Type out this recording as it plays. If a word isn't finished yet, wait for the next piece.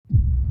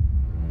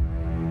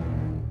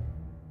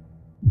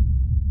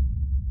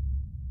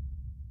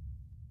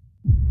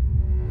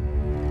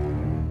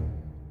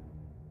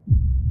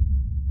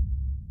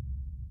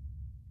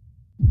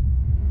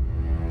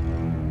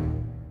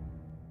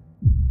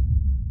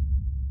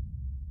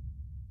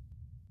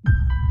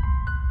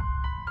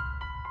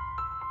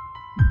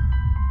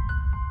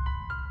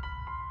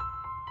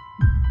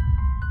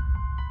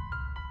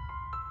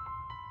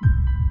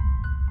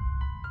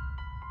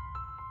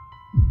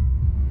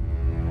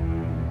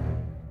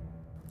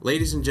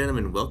Ladies and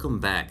gentlemen, welcome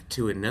back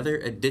to another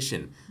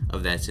edition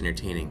of That's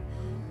Entertaining.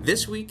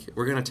 This week,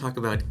 we're going to talk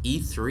about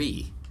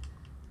E3.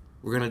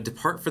 We're going to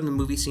depart from the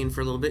movie scene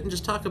for a little bit and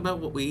just talk about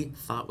what we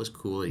thought was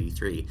cool at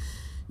E3.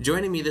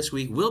 Joining me this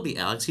week will be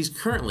Alex. He's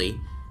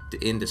currently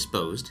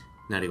indisposed,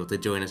 not able to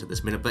join us at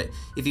this minute, but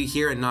if you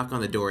hear a knock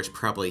on the door, it's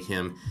probably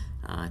him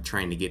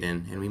trying to get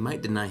in, and we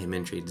might deny him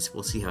entry.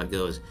 We'll see how it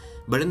goes.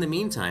 But in the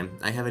meantime,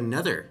 I have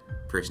another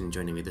person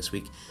joining me this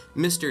week,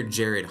 Mr.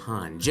 Jared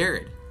Hahn.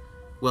 Jared,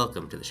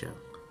 welcome to the show.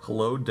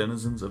 Hello,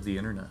 denizens of the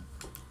internet.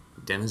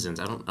 Denizens.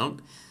 I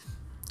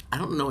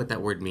don't know what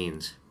that word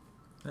means.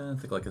 I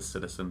think like a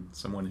citizen,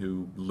 someone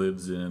who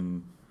lives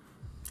in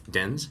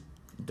Dens?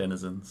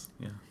 denizens.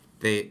 Yeah,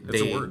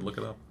 It's a word. Look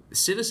it up.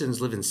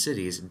 Citizens live in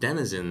cities.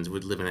 Denizens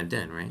would live in a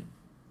den, right?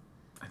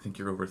 I think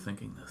you're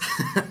overthinking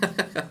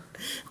this.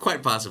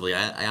 Quite possibly.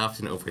 I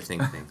often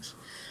overthink things.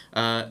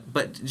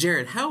 But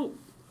Jared, how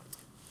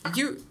a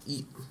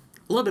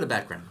little bit of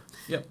background.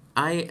 Yep.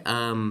 I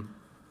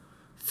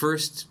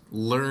first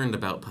learned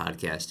about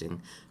podcasting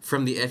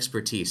from the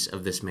expertise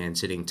of this man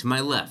sitting to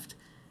my left,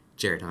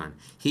 Jared Hahn.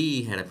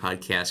 He had a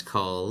podcast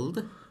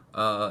called...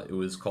 It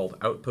was called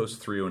Outpost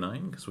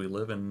 309 because we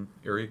live in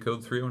area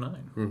code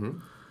 309. Mm-hmm.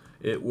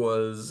 It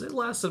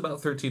lasted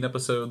about 13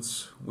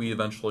 episodes. We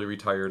eventually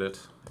retired it.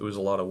 It was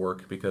a lot of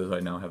work because I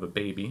now have a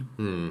baby.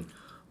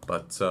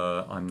 But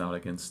I'm not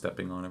against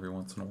stepping on every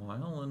once in a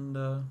while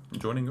and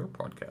joining your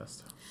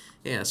podcast.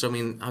 Yeah, so I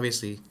mean,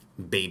 obviously,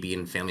 baby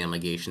and family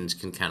obligations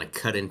can kind of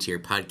cut into your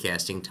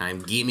podcasting time,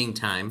 gaming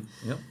time.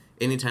 Yep.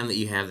 Any time that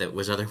you have that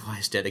was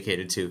otherwise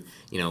dedicated to,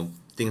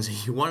 things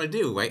that you want to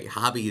do, right?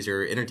 Hobbies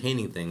or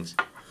entertaining things.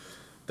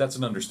 That's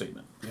an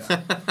understatement.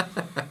 Yeah.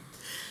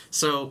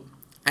 So,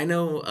 I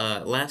know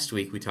last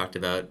week we talked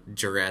about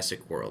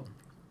Jurassic World.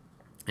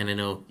 And I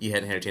know you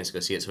hadn't had a chance to go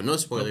see it, so no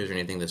spoilers or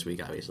anything this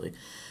week, obviously.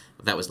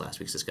 That was last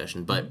week's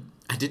discussion. But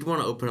I did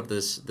want to open up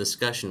this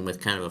discussion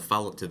with kind of a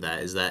follow-up to that,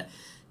 is that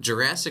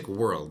Jurassic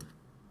World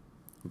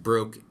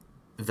broke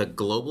the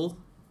global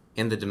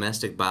and the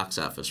domestic box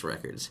office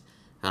records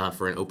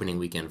for an opening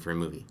weekend for a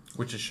movie.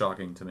 Which is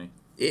shocking to me.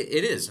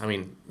 It is. I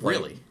mean,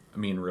 really.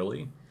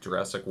 Really?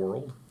 Jurassic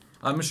World?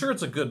 I'm sure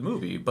it's a good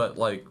movie, but,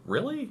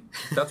 really?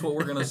 That's what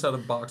we're going to set a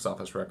box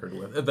office record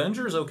with.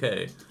 Avengers,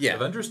 okay. Yeah.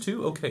 Avengers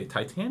 2, okay.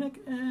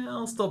 Titanic,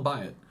 I'll still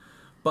buy it.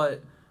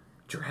 But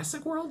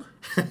Jurassic World?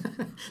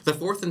 The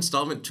fourth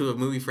installment to a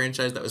movie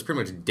franchise that was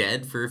pretty much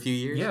dead for a few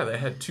years. Yeah, they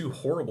had 2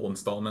 horrible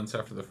installments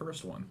after the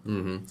first one.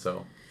 Mm-hmm.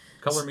 So,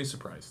 color me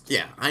surprised.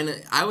 Yeah,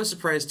 I was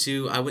surprised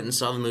too. I went and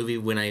saw the movie.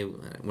 When I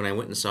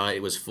went and saw it,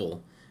 it was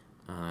full.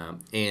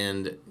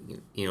 And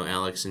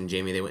Alex and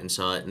Jamie, they went and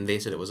saw it, and they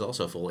said it was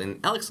also full.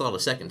 And Alex saw it a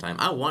second time.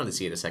 I wanted to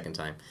see it a second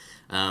time,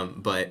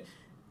 but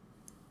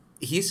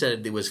he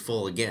said it was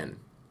full again.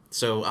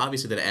 So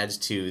obviously that adds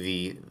to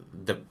the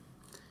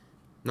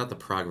not the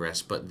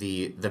progress, but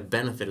the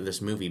benefit of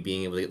this movie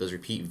being able to get those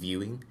repeat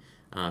viewing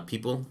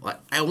people.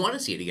 I want to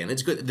see it again.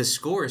 It's good. The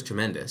score is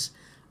tremendous.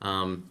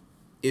 I've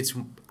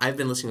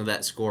been listening to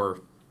that score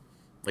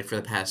for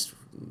the past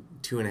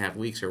 2.5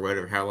 weeks or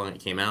whatever, how long it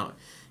came out.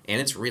 And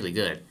it's really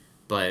good,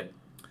 but...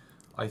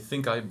 I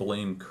think I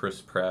blame Chris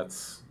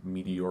Pratt's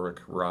meteoric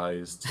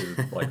rise to,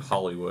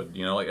 Hollywood.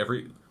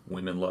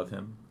 Women love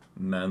him,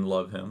 men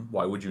love him.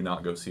 Why would you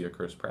not go see a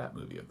Chris Pratt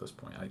movie at this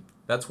point?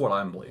 That's what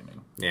I'm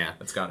blaming. Yeah.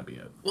 That's got to be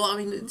it. Well, I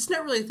mean, it's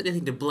not really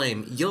anything to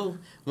blame.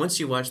 Once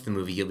you watch the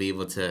movie, you'll be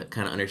able to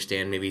kind of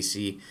understand, maybe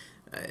see...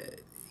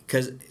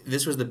 Because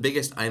this was the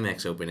biggest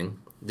IMAX opening.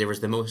 There was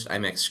the most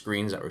IMAX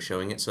screens that were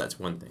showing it, so that's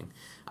one thing.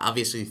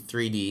 Obviously,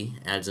 3D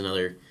adds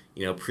another...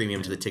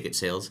 premium to the ticket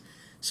sales.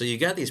 So you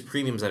got these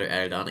premiums that are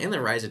added on, and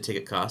the rise of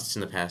ticket costs in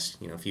the past,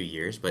 few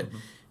years. But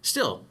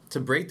still, to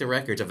break the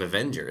records of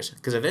Avengers,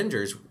 because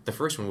Avengers, the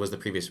first one was the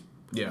previous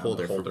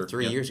holder from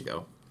 3 years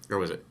ago. Or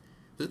was it?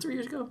 Was it 3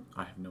 years ago?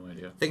 I have no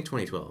idea. I think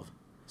 2012.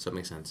 So it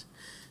makes sense.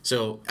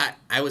 So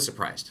I was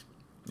surprised.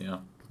 Yeah.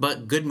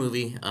 But good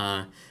movie.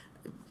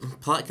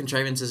 Plot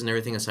contrivances and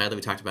everything aside that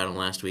we talked about in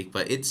last week.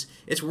 But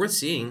it's worth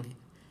seeing,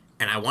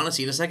 and I want to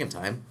see it a second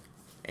time.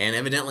 And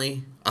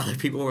evidently, other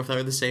people were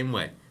the same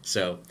way.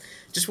 So,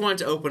 just wanted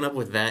to open up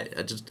with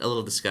that, just a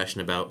little discussion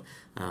about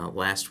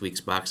last week's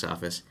box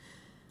office,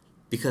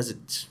 because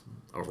it's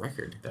a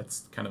record.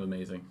 That's kind of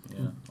amazing,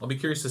 yeah. I'll be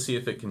curious to see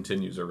if it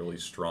continues a really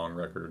strong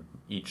record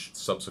each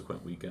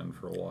subsequent weekend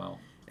for a while.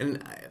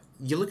 And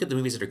you look at the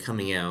movies that are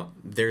coming out,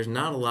 there's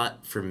not a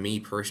lot for me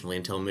personally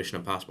until Mission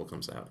Impossible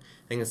comes out.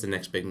 I think that's the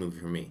next big movie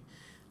for me.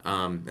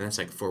 And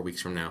that's 4 weeks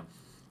from now.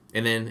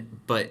 And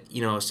then, but,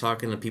 I was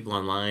talking to people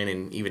online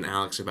and even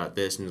Alex about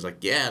this, and he was like,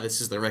 yeah, this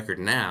is the record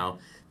now,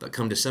 but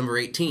come December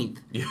 18th,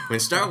 when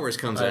Star Wars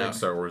comes out. I think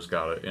Star Wars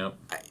got it, yep.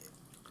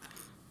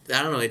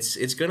 I don't know,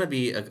 it's going to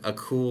be a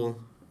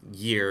cool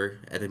year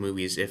at the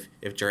movies if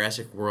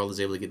Jurassic World is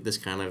able to get this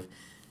kind of...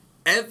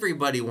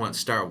 Everybody wants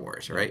Star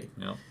Wars, right?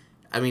 Yeah.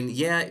 I mean,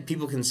 yeah,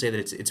 people can say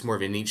that it's more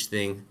of a niche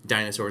thing.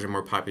 Dinosaurs are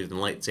more popular than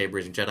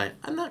lightsabers and Jedi.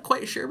 I'm not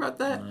quite sure about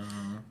that.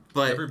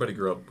 But everybody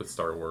grew up with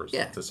Star Wars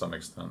Yeah. to some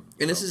extent.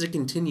 And this is a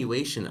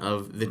continuation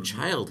of the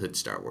childhood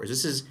Star Wars.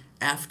 This is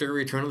after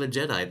Return of the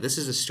Jedi. This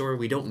is a story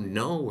we don't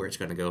know where it's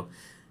going to go.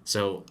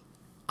 So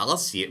I'll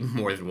see it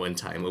more than one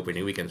time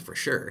opening weekends for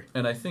sure.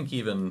 And I think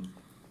even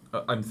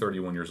I'm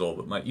 31 years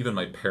old, but even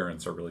my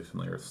parents are really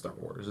familiar with Star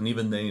Wars, and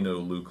even they know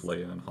Luke,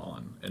 Leia, and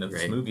Han. And if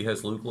this Right. movie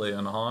has Luke, Leia,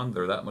 and Han,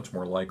 they're that much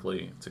more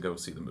likely to go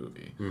see the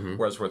movie.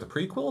 Whereas for the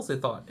prequels, they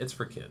thought it's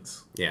for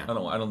kids. Yeah.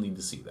 I don't need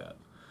to see that.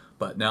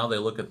 But now they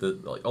look at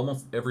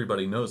almost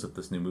everybody knows that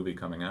this new movie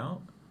coming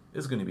out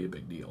is going to be a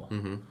big deal,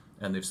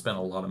 and they've spent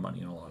a lot of money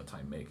and a lot of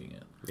time making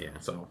it. Yeah.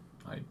 So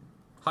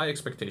high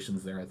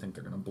expectations there. I think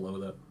they're going to blow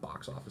the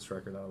box office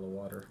record out of the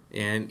water.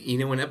 And,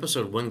 when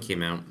Episode 1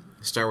 came out,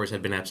 Star Wars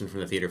had been absent from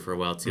the theater for a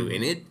while, too.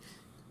 And it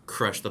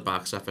crushed the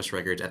box office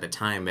records at the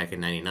time back in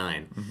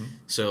 99.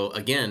 So,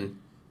 again,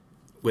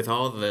 with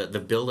all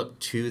the build-up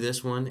to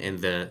this one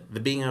and the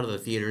being out of the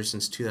theaters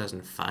since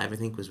 2005, I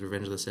think, was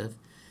Revenge of the Sith,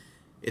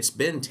 it's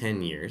been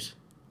 10 years,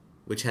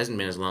 which hasn't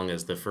been as long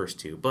as the first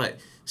two. But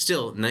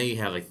still, now you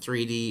have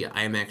 3D,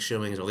 IMAX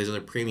showings, all these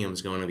other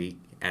premiums going to be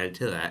added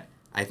to that.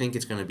 I think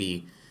it's going to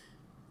be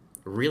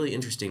really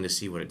interesting to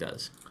see what it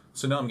does.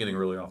 So now I'm getting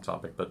really off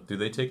topic, but do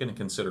they take into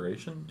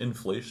consideration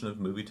inflation of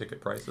movie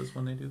ticket prices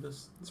when they do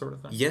this sort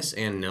of thing? Yes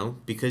and no,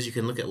 because you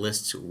can look at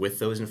lists with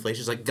those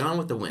inflations. Like Gone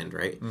with the Wind,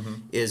 right,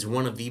 is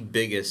one of the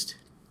biggest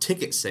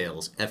ticket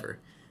sales ever.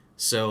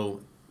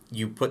 So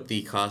you put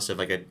the cost of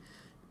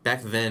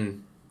back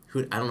then,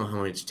 I don't know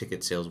how much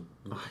tickets were.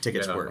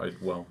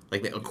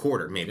 Like a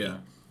quarter maybe. Yeah.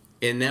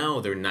 And now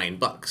they're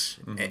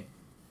 $9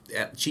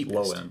 at cheapest.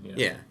 Low end,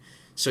 Yeah.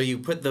 So you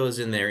put those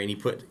in there and you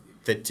put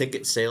the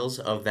ticket sales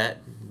of that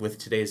with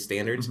today's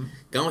standards.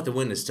 Gone with the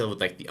Wind is still with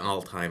the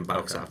all-time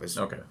box office.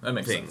 Okay, that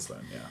makes thing. sense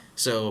then. Yeah.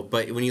 So,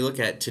 but when you look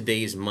at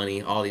today's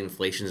money, all the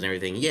inflations and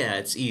everything, yeah,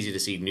 it's easy to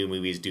see new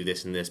movies do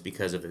this and this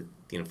because of the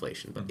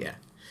inflation. But yeah,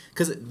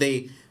 because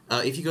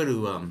if you go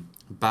to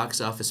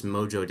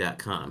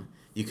boxofficemojo.com,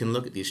 you can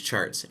look at these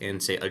charts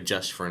and say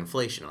adjust for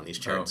inflation on these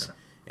charts,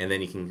 and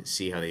then you can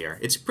see how they are.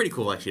 It's pretty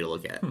cool actually to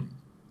look at.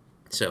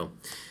 So,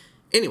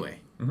 anyway,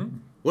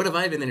 what have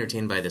I been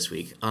entertained by this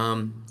week?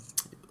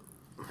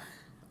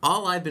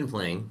 All I've been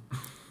playing,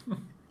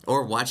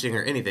 or watching,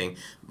 or anything,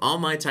 all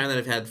my time that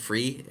I've had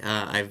free,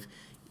 I've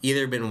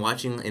either been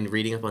watching and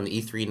reading up on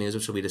the E3 news,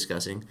 which we'll be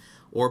discussing,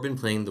 or been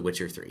playing The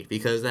Witcher 3,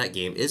 because that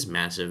game is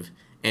massive,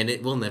 and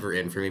it will never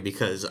end for me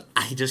because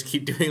I just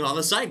keep doing all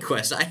the side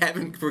quests. I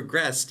haven't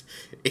progressed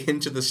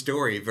into the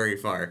story very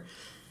far.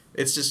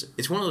 It's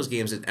one of those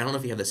games that, I don't know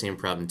if you have the same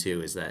problem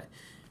too, is that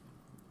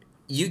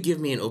you give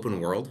me an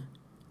open world,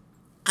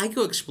 I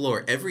go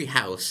explore every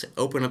house,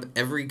 open up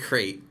every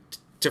crate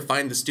to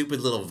find the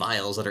stupid little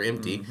vials that are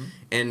empty,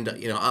 and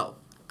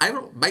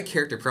my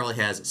character probably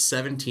has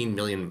 17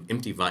 million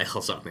empty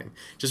vials on him,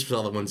 just for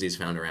all the ones he's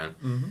found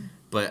around.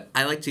 But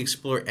I like to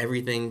explore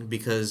everything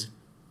because,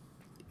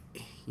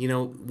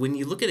 when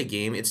you look at a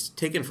game, it's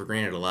taken for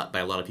granted by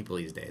a lot of people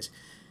these days,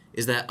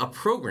 is that a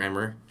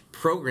programmer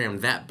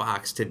programmed that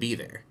box to be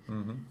there,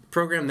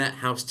 programmed that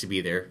house to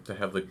be there, to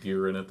have the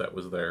gear in it that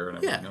was there and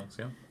everything else.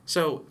 Yeah.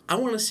 So I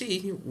want to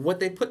see what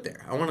they put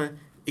there. I want to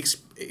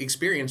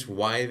experience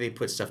why they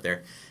put stuff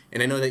there.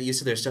 And I know that you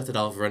said there's stuff that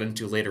I'll run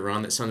into later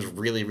on that sounds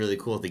really, really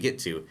cool to get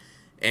to.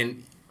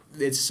 And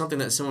it's something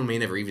that someone may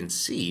never even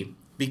see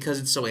because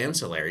it's so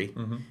ancillary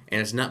and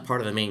it's not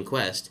part of the main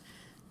quest,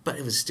 but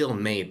it was still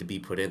made to be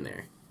put in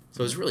there.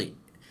 So it's really...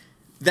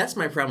 That's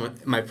my problem.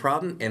 My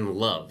problem and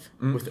love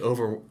with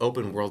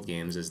open world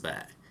games is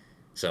that.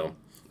 So,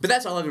 but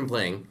that's all I've been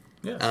playing.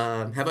 Yes.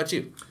 How about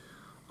you?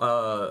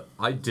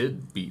 I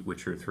did beat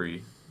Witcher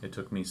 3. It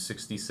took me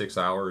 66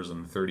 hours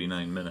and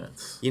 39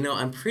 minutes.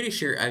 I'm pretty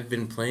sure I've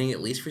been playing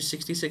at least for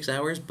 66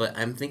 hours, but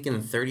I'm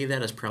thinking 30 of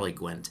that is probably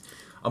Gwent.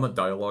 I'm a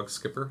dialogue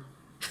skipper.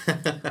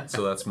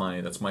 So that's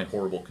my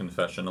horrible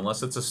confession.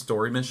 Unless it's a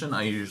story mission,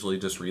 I usually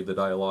just read the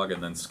dialogue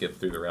and then skip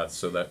through the rest,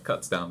 so that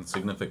cuts down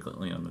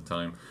significantly on the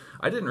time.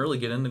 I didn't really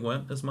get into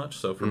Gwent as much,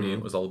 so for me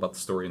it was all about the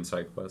story and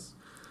side quests.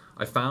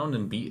 I found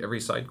and beat every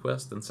side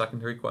quest and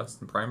secondary quest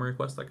and primary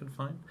quest I could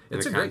find.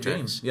 It's a great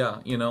game.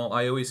 Yeah,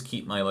 I always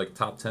keep my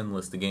top 10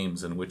 list of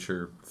games, and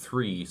Witcher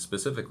 3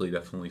 specifically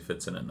definitely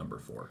fits in at number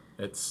 4.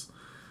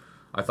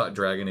 I thought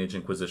Dragon Age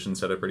Inquisition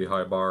set a pretty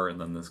high bar, and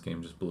then this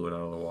game just blew it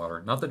out of the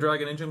water. Not that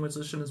Dragon Age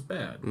Inquisition is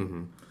bad,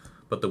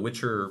 but The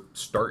Witcher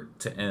start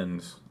to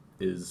end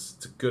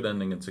it's a good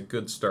ending. It's a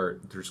good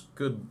start. There's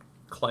good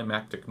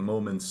climactic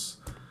moments,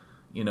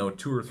 2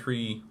 or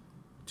 3,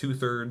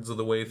 2/3 of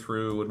the way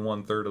through and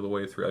 1/3 of the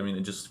way through. I mean,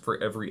 it just,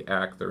 for every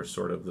act, there's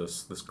sort of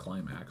this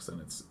climax, and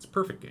it's a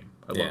perfect game.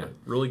 I love it.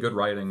 Really good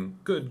writing,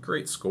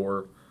 great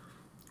score.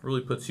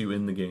 Really puts you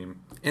in the game.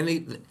 And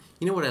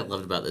what I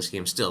loved about this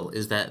game still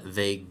is that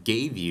they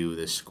gave you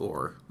the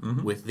score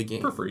with the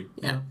game for free.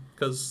 Yeah,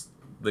 because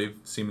they've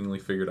seemingly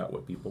figured out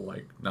what people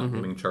like, not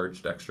getting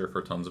charged extra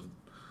for tons of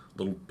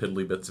little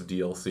piddly bits of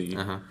DLC.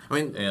 I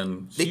mean,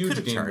 and they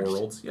huge game charged.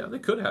 worlds. Yeah, they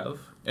could have,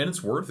 and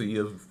it's worthy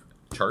of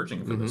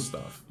charging for this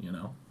stuff,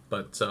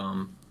 But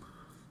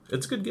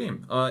It's a good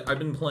game. I've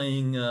been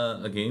playing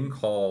a game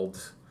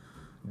called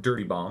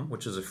Dirty Bomb,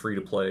 which is a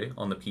free-to-play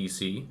on the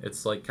PC.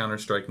 It's like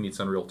Counter-Strike meets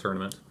Unreal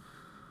Tournament.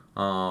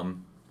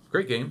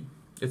 Great game.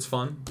 It's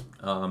fun.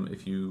 I'm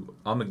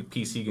a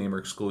PC gamer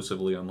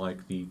exclusively,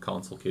 unlike the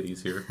console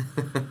kiddies here.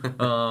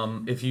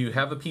 If you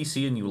have a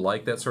PC and you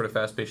like that sort of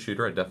fast-paced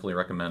shooter, I definitely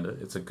recommend it.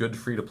 It's a good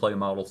free-to-play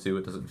model, too.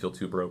 It doesn't feel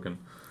too broken.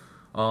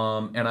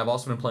 And I've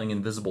also been playing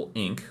Invisible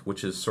Ink,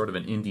 which is sort of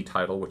an indie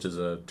title, which is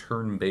a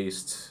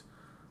turn-based,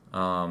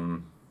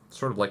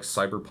 sort of like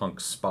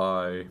cyberpunk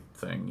spy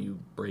thing. You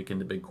break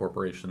into big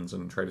corporations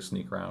and try to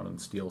sneak around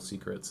and steal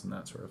secrets and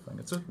that sort of thing.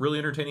 It's a really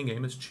entertaining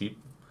game. It's cheap.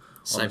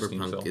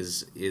 Cyberpunk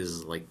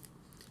is like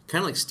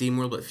kind of like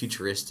SteamWorld, but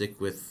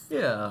futuristic with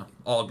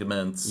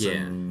augments okay.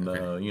 and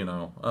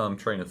I'm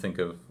trying to think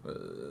of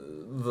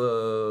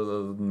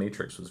the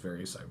Matrix was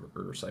very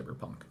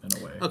cyberpunk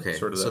in a way. Okay,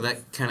 sort of so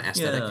that kind of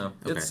aesthetic. Yeah,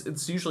 okay.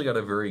 It's usually got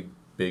a very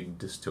big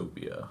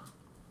dystopia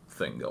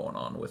thing going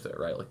on with it,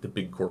 right? Like the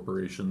big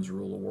corporations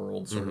rule the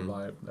world sort of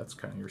vibe. That's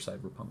kind of your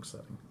cyberpunk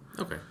setting.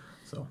 Okay.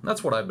 So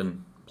that's what I've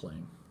been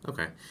playing.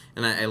 Okay.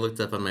 And I looked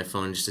up on my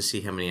phone just to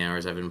see how many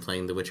hours I've been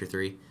playing The Witcher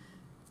 3.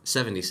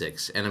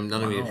 76, and I'm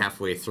not even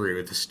halfway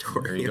through the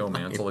story. There you go,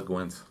 man. It's all like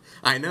Gwent.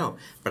 I know,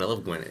 but I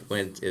love Gwent.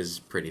 Gwent is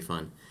pretty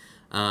fun.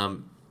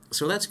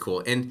 So that's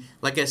cool. And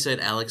like I said,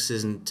 Alex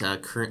isn't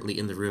currently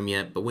in the room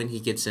yet, but when he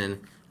gets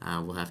in,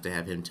 we'll have to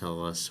have him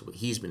tell us what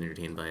he's been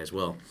entertained by as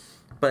well.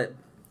 But,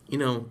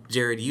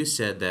 Jared, you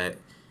said that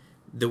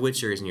The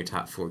Witcher is in your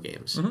top 4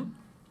 games. Mm-hmm.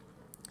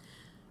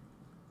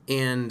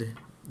 And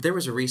there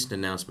was a recent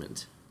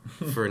announcement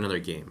for another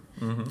game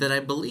that I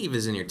believe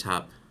is in your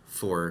top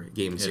 4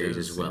 game series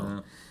as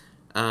well.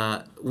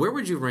 Yeah. Where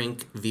would you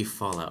rank the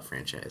Fallout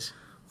franchise?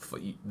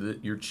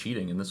 You're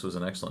cheating, and this was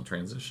an excellent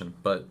transition.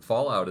 But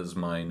Fallout is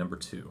my number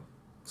 2.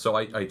 So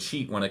I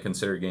cheat when I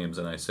consider games,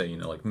 and I say,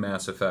 like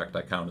Mass Effect,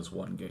 I count as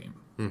one game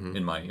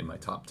in my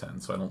top 10.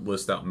 So I don't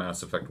list out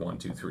Mass Effect 1,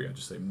 2, 3. I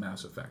just say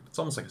Mass Effect. It's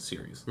almost like a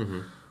series.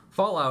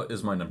 Fallout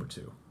is my number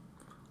 2.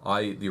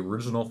 The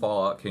original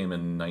Fallout came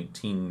in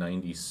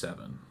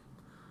 1997.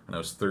 And I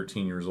was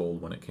 13 years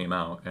old when it came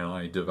out, and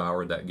I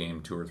devoured that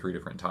game 2 or 3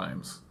 different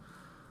times.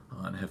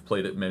 And have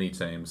played it many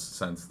times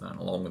since then,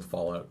 along with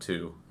Fallout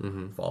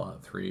 2,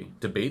 Fallout 3.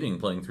 Debating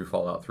playing through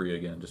Fallout 3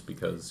 again, just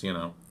because,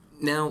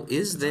 Now,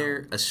 is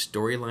there a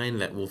storyline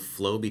that will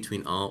flow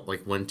between all,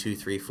 like 1, 2,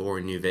 3, 4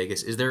 in New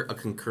Vegas? Is there a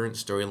concurrent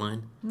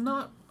storyline?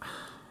 No,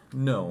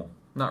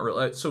 not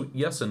really. So,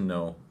 yes and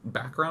no.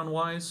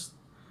 Background-wise,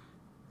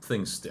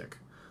 things stick.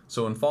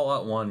 So, in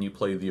Fallout 1, you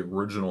play the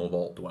original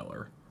Vault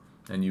Dweller.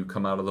 And you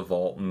come out of the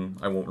vault, and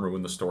I won't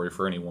ruin the story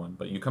for anyone,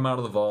 but you come out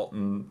of the vault,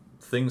 and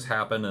things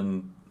happen,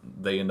 and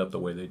they end up the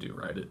way they do,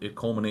 right? It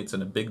culminates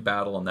in a big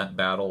battle, and that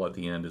battle at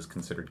the end is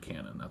considered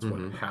canon. That's what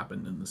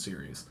happened in the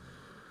series.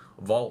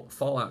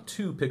 Fallout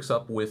 2 picks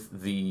up with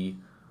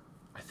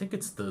I think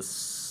it's the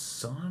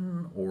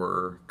son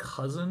or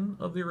cousin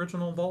of the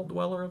original Vault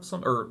Dweller of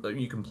some, or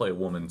you can play a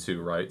woman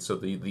too, right? So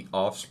the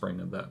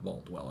offspring of that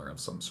Vault Dweller of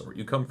some sort.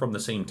 You come from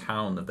the same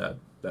town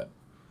that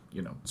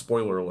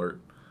spoiler alert,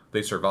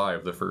 they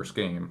survive the first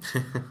game.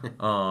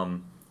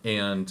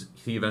 And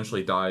he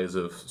eventually dies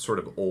of sort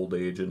of old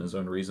age and his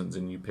own reasons,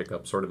 and you pick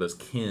up sort of as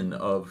kin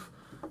of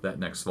that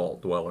next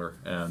Vault Dweller,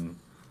 and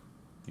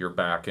you're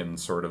back in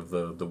sort of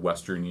the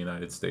western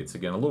United States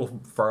again, a little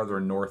farther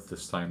north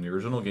this time. The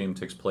original game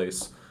takes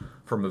place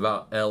from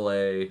about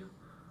L.A.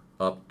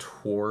 up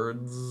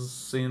towards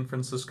San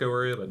Francisco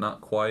area, but not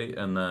quite,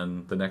 and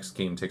then the next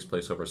game takes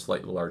place over a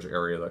slightly larger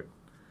area that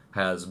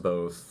has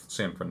both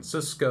San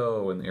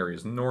Francisco and the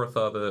areas north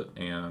of it,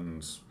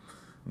 and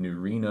New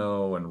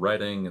Reno and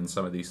Redding and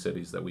some of these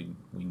cities that we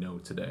know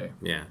today.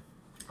 Yeah.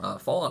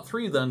 Fallout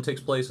 3 then takes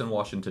place in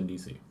Washington,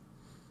 D.C.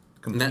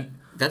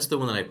 That's the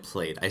one that I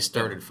played. I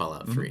started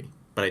Fallout 3,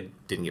 but I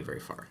didn't get very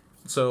far.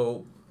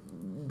 So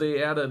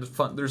they added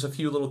fun. There's a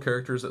few little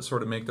characters that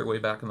sort of make their way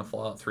back in the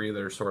Fallout 3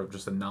 that are sort of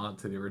just a nod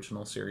to the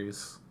original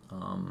series.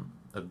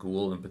 A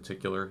ghoul in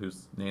particular,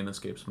 whose name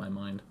escapes my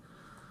mind.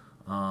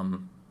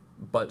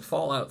 But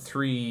Fallout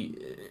 3,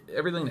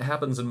 everything that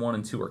happens in 1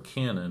 and 2 are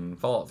canon.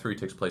 Fallout 3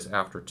 takes place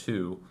after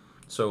 2.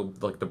 So,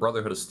 like, the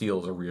Brotherhood of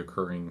Steel is a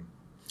reoccurring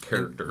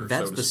character, and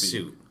that's so to the speak.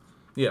 suit.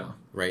 Yeah.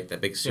 Right?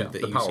 That big suit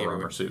that you see the power everywhere.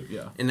 armor suit,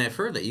 yeah. And I've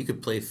heard that you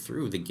could play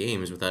through the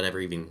games without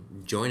ever even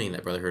joining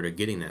that Brotherhood or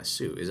getting that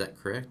suit. Is that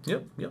correct?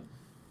 Yep.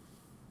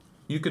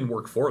 You can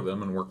work for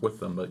them and work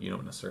with them, but you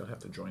don't necessarily have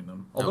to join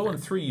them. Although in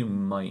 3 you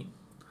might.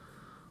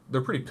 They're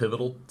pretty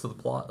pivotal to the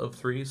plot of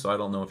 3, so I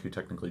don't know if you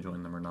technically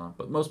join them or not.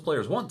 But most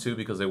players want to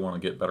because they want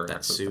to get better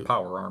access to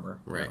power armor.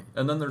 Right.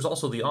 Yeah. And then there's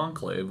also the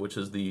Enclave, which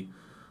is the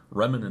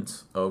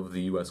remnant of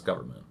the U.S.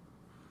 government.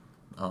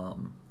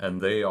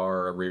 And they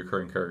are a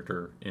recurring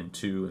character in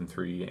 2 and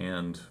 3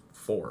 and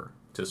 4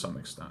 to some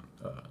extent.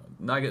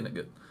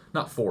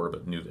 Not 4,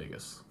 but New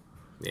Vegas.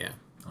 Yeah.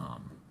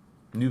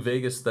 New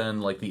Vegas,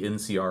 then, like the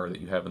NCR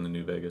that you have in the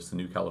New Vegas, the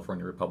New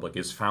California Republic,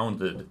 is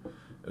founded.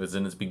 It was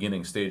in its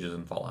beginning stages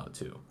in Fallout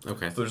 2.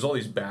 Okay. So there's all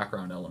these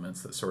background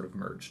elements that sort of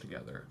merge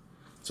together.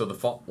 So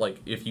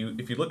if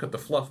you look at the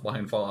fluff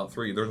behind Fallout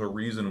 3, there's a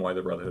reason why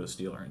the Brotherhood of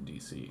Steel are in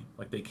DC.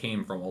 Like, they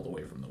came from all the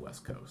way from the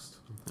West Coast.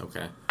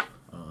 Okay.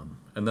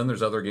 And then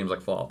there's other games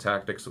like Fallout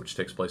Tactics, which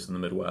takes place in the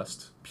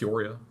Midwest.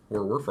 Peoria,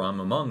 where we're from,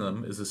 among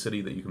them, is a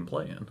city that you can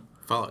play in.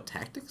 Fallout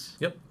Tactics?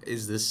 Yep.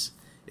 Is this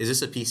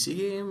a PC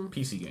game?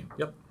 PC game.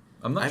 Yep.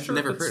 I've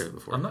never heard of it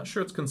before. I'm not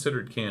sure it's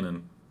considered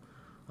canon.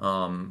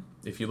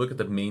 If you look at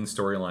the main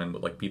storyline,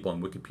 what like people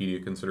on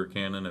Wikipedia consider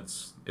canon,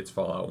 it's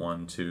Fallout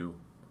 1, 2,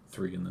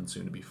 3, and then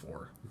soon to be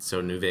 4.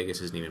 So New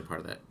Vegas isn't even part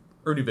of that.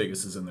 Or New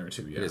Vegas is in there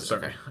too. Yeah. It is,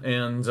 Sorry. okay.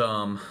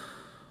 And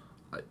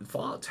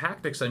Fallout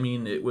Tactics, I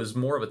mean, it was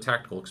more of a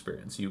tactical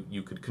experience.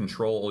 You could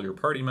control your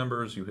party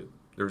members.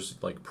 There's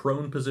like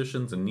prone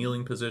positions and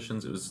kneeling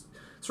positions. It was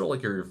sort of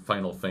like your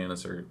Final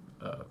Fantasy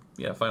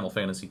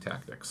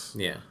Tactics.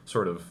 Yeah.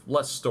 Sort of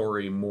less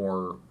story,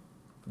 more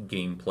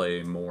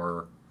gameplay,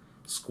 more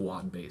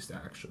squad-based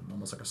action,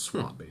 almost like a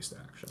SWAT-based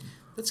action.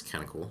 That's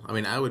kind of cool. I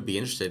mean, I would be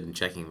interested in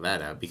checking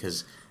that out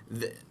because,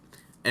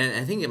 and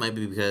I think it might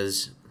be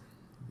because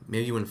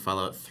maybe when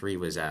Fallout 3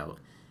 was out,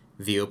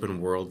 the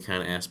open world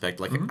kind of aspect,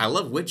 like I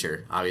love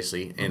Witcher,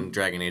 obviously, and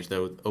Dragon Age,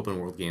 though, open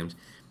world games.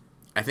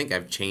 I think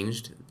I've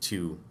changed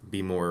to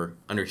be more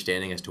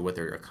understanding as to what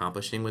they're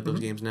accomplishing with those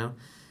games now.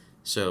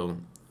 So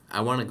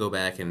I want to go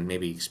back and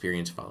maybe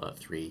experience Fallout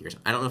 3.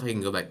 I don't know if I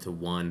can go back to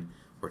 1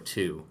 or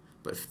 2,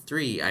 but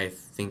 3 I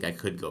think I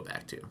could go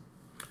back to.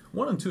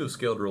 1 and 2 have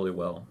scaled really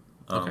well.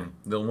 Okay.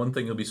 The one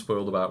thing you'll be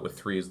spoiled about with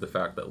 3 is the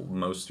fact that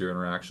most of your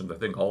interactions, I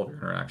think all of your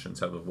interactions,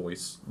 have a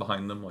voice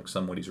behind them, like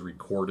somebody's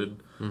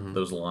recorded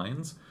those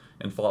lines.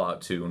 And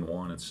Fallout 2 and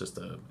 1, it's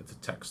a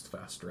text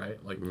fest,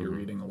 right? Like you're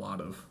reading a lot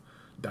of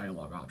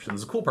dialogue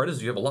options. The cool part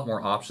is you have a lot more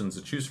options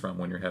to choose from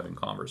when you're having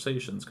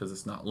conversations because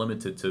it's not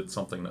limited to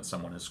something that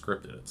someone has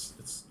scripted.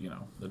 It's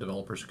the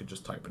developers could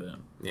just type it in.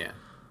 Yeah.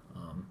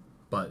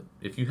 But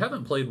if you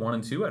haven't played 1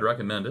 and 2, I'd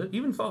recommend it.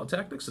 Even Fallout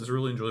Tactics is a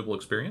really enjoyable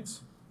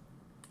experience.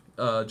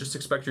 Just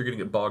expect you're going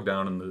to get bogged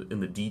down in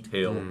the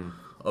detail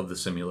of the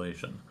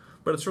simulation.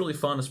 But it's really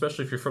fun,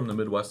 especially if you're from the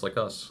Midwest like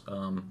us.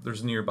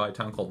 There's a nearby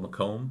town called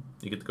Macomb.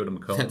 You get to go to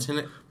Macomb. That's in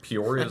it?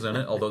 Peoria's in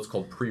it, although it's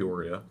called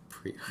Preoria.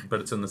 But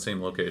it's in the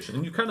same location.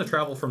 And you kind of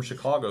travel from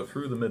Chicago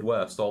through the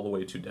Midwest all the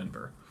way to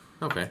Denver.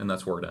 Okay. And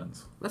that's where it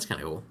ends. That's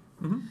kind of cool.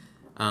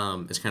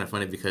 It's kind of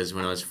funny because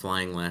when I was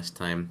flying last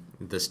time,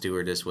 the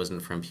stewardess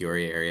wasn't from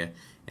Peoria area,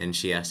 and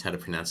she asked how to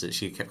pronounce it.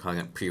 She kept calling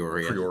it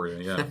Peoria.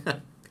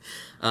 Peoria,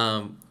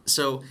 yeah.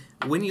 So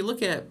when you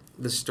look at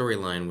the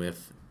storyline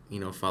with,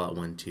 Fallout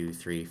 1, 2,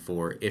 3,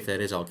 4, if that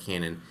is all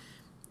canon,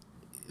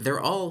 they're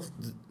all,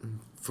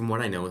 from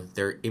what I know,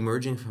 they're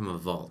emerging from a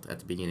vault at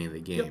the beginning of the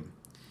game. Yep.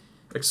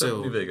 Except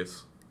New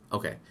Vegas.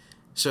 Okay.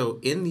 So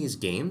in these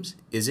games,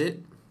 is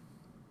it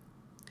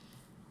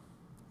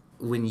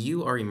when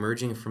you are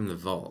emerging from the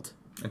vault,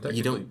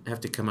 you don't have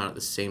to come out at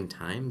the same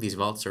time? These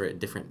vaults are at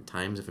different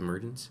times of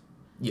emergence?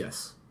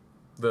 Yes.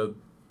 So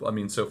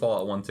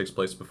Fallout 1 takes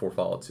place before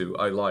Fallout 2.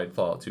 I lied.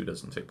 Fallout 2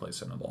 doesn't take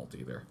place in a vault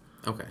either.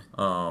 Okay.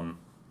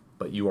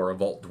 But you are a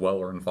vault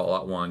dweller in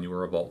Fallout 1. You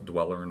are a vault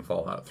dweller in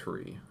Fallout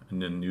 3.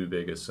 And then New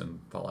Vegas and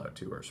Fallout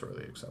 2 are sort of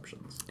the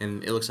exceptions.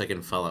 And it looks like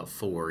in Fallout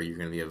 4, you're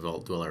going to be a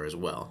vault dweller as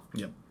well.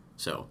 Yep.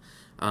 So,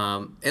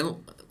 and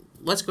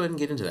let's go ahead and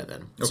get into that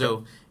then. Okay.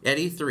 So, at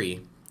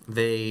E3,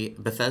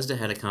 Bethesda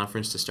had a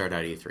conference to start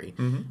out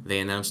E3. They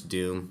announced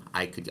Doom.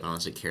 I could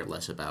honestly care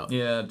less about.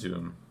 Yeah,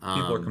 Doom.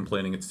 People are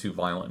complaining it's too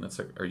violent. It's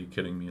like, are you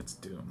kidding me? It's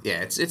Doom.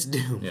 Yeah, it's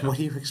Doom. Yeah. What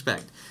do you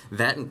expect?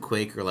 That and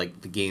Quake are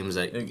like the games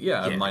that...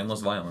 Yeah, mindless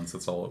violence.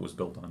 That's all it was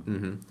built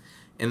on.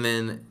 And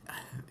then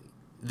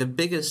the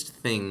biggest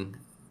thing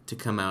to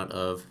come out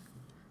of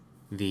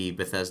the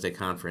Bethesda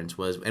conference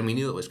was, and we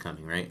knew it was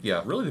coming, right?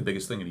 Yeah, really the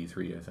biggest thing at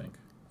E3, I think.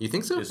 You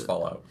think so? Is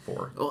Fallout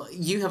 4. Well,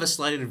 you have a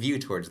slighted view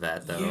towards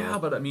that, though. Yeah,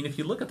 but if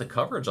you look at the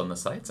coverage on the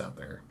sites out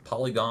there,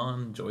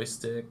 Polygon,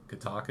 Joystick,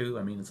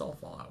 Kotaku, it's all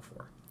Fallout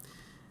 4.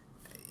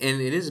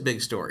 And it is a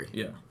big story.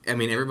 Yeah.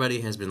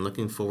 Everybody has been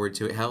looking forward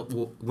to it.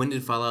 When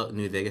did Fallout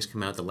New Vegas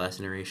come out, the last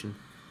iteration?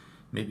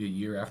 Maybe a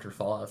year after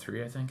Fallout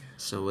 3, I think.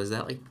 So was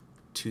that like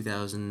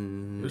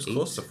 2008? It was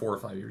close to 4 or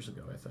 5 years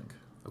ago, I think.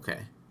 Okay.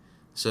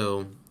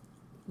 So,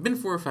 been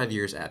 4 or 5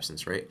 years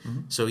absence, right?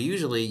 So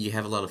usually you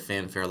have a lot of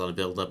fanfare, a lot of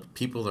build-up.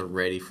 People are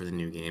ready for the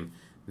new game.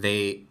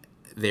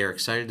 They're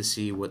excited to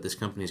see what this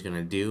company is going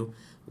to do,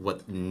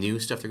 what new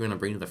stuff they're going to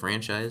bring to the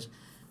franchise.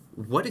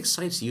 What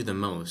excites you the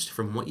most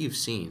from what you've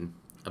seen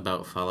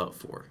about Fallout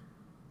 4?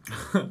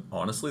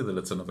 Honestly, that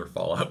it's another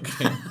Fallout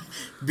game.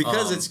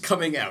 Because it's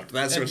coming out.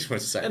 That's what you're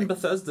saying. And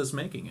Bethesda's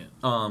making it.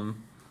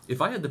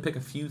 If I had to pick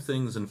a few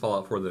things in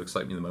Fallout 4 that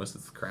excite me the most,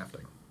 it's the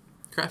crafting.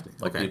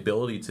 Crafting, Like the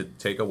ability to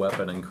take a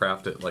weapon and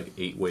craft it like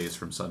 8 ways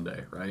from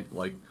Sunday, right?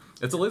 Like,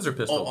 it's a laser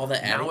pistol. all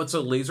that adding? Now it's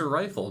a laser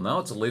rifle. Now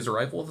it's a laser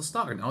rifle with a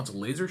stock. Now it's a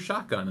laser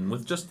shotgun, and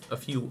with just a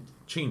few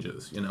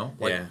changes,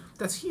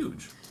 That's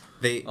huge.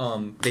 They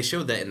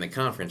showed that in the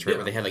conference, right? Yeah.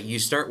 Where they had you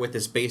start with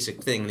this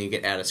basic thing, and you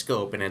get add a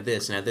scope and add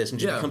this, and it just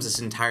becomes this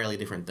entirely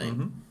different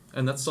thing.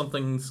 And that's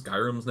something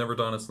Skyrim's never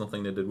done. It's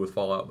nothing they did with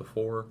Fallout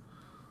before.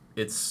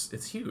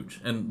 it's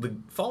huge. And the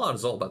Fallout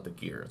is all about the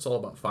gear. It's all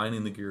about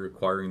finding the gear,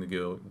 acquiring the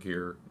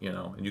gear,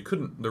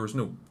 and there was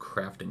no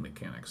crafting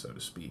mechanics, so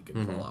to speak,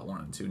 in Fallout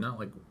 1 and 2, not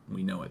like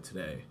we know it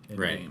today in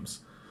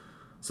games.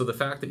 So the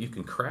fact that you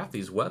can craft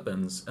these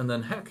weapons, and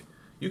then, heck,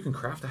 you can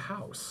craft a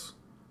house.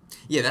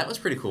 Yeah, that was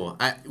pretty cool.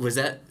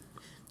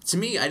 To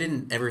me, I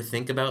didn't ever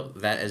think about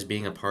that as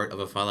being a part of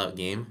a Fallout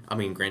game. I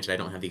mean, granted, I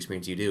don't have the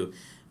experience you do,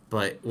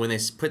 but when they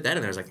put that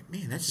in there, I was like,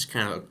 man, that's just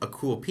kind of a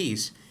cool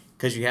piece,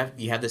 because you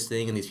have this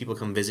thing, and these people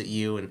come visit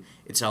you, and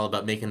it's all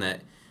about making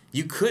that.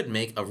 You could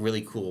make a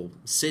really cool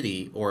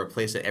city or a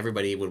place that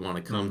everybody would want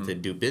to come to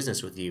do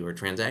business with you or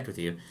transact with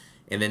you,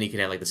 and then you could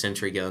have like the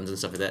sentry guns and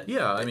stuff like that.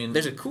 Yeah, I mean,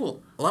 there's a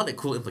lot of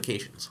cool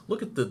implications.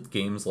 Look at the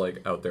games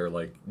like out there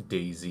like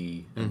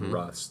DayZ and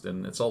Rust,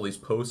 and it's all these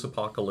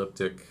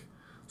post-apocalyptic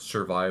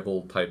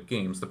survival type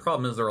games. The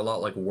problem is they're a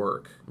lot like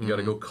work. You got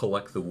to go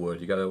collect the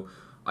wood.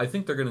 I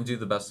think they're going to do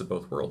the best of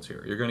both worlds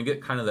here. You're going to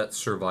get kind of that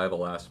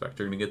survival aspect.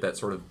 You're going to get that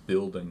sort of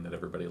building that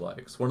everybody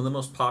likes. One of the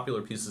most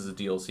popular pieces of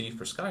DLC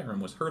for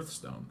Skyrim was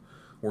Hearthstone,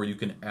 where you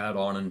can add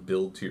on and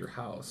build to your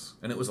house.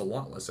 And it was a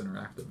lot less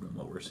interactive than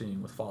what we're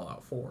seeing with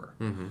Fallout 4.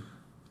 And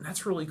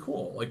that's really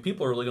cool. Like,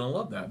 people are really going to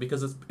love that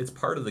because it's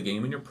part of the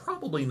game, and you're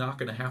probably not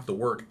going to have to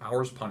work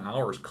hours upon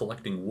hours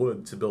collecting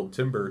wood to build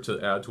timber to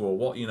add to a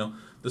wall.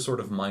 The sort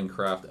of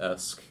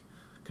Minecraft-esque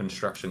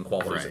construction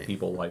qualities that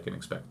people like and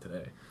expect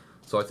today.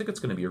 So I think it's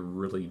going to be a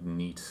really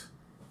neat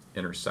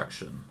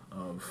intersection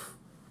of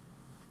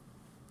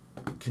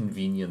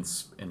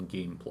convenience and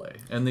gameplay.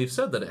 And they've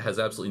said that it has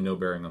absolutely no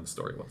bearing on the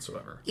story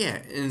whatsoever.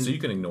 Yeah. And so you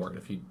can ignore it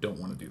if you don't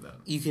want to do that.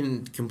 You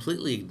can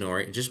completely ignore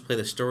it. Just play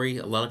the story.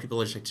 A lot of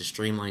people just like to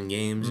streamline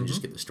games and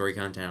just get the story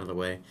content out of the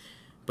way.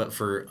 But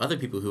for other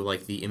people who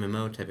like the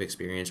MMO type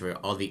experience or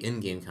all the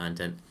in-game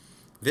content,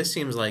 this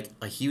seems like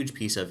a huge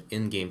piece of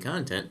in-game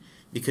content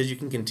because you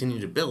can continue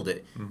to build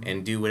it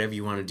and do whatever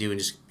you want to do and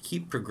just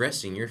keep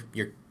progressing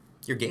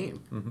your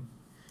game.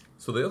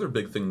 So the other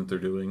big thing that they're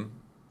doing,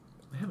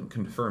 they haven't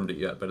confirmed it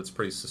yet, but it's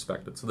pretty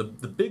suspected. So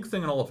the big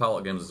thing in all of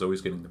Fallout games is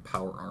always getting the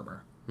power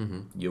armor.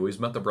 You always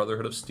met the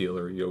Brotherhood of Steel,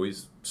 or you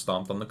always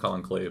stomped on the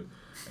Conclave,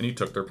 and you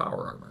took their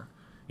power armor.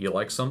 You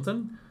like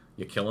something,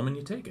 you kill them and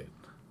you take it.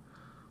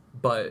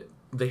 But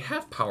they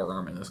have power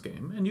armor in this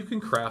game, and you can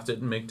craft it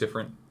and make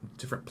different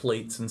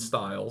plates and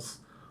styles.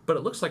 But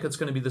it looks like it's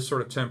going to be this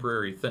sort of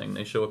temporary thing.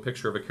 They show a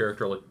picture of a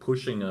character like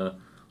pushing a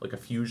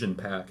fusion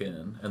pack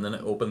in, and then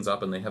it opens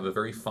up, and they have a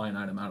very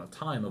finite amount of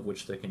time of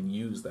which they can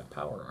use that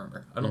power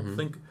armor. I don't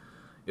think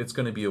it's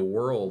going to be a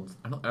world.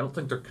 I don't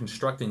think they're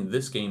constructing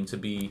this game to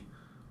be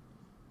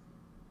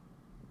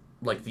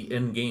like the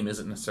end game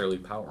isn't necessarily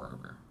power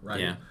armor, right?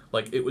 Yeah.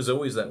 Like it was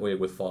always that way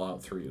with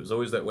Fallout 3. It was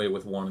always that way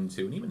with 1 and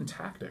 2, and even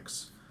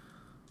Tactics.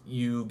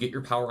 You get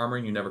your power armor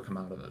and you never come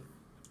out of it.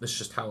 That's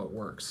just how it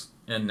works.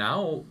 And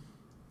now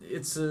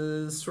it's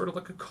sort of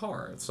like a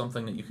car. It's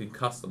something that you can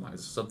customize.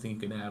 It's something you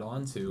can add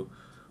on to,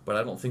 but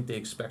I don't think they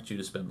expect you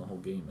to spend the whole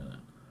game in it.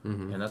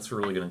 And that's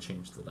really going to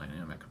change the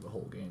dynamic of the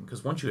whole game.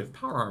 Because once you have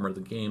power armor,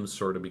 the game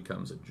sort of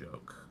becomes a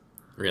joke.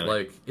 Really?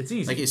 Like, it's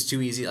easy. Like, it's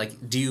too easy. Like,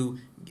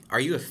 are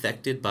you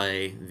affected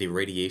by the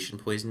radiation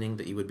poisoning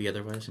that you would be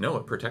otherwise? No,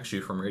 it protects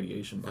you from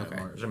radiation by and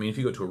large. I mean, if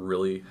you go to a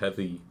really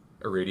heavy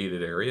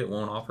irradiated area, it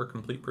won't offer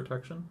complete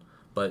protection.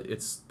 But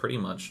it's pretty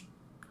much...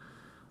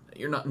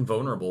 You're not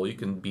invulnerable. You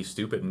can be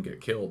stupid and get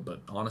killed,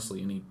 but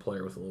honestly, any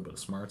player with a little bit of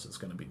smarts is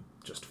going to be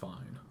just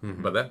fine.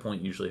 By that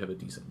point, you usually have a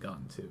decent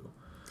gun, too.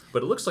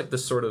 But it looks like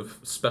this sort of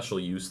special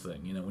use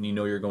thing. When you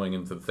know you're going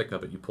into the thick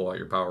of it, you pull out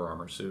your power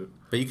armor suit.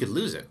 But you could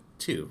lose it,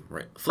 too,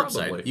 right? Flip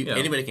side,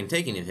 anybody can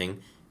take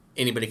anything.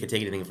 Anybody could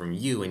take anything from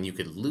you, and you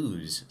could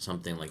lose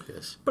something like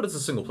this. But it's a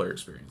single-player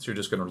experience. You're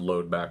just going to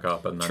load back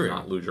up and then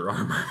not lose your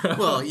armor.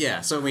 Well,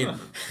 yeah. So, I mean,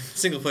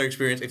 single-player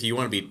experience, if you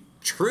want to be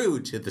true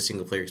to the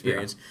single-player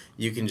experience,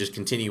 you can just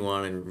continue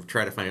on and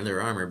try to find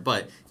another armor.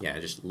 But, yeah,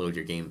 just load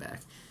your game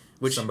back.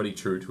 Somebody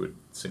true to a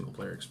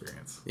single-player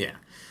experience. Yeah.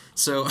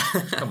 So...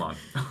 Come on.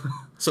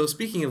 So,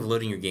 speaking of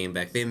loading your game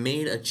back, they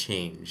made a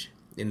change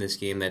in this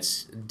game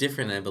that's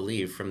different, I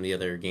believe, from the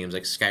other games.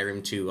 Like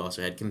Skyrim 2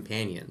 also had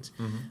companions.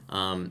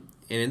 And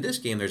in this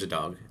game, there's a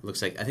dog. It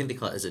looks like, I think they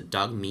call it, is it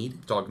dog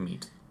meat? Dog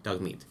meat.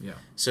 Dog meat. Yeah.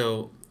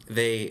 So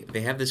they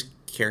have this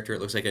character, it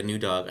looks like a new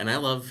dog, and I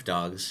love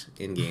dogs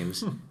in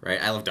games,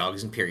 right? I love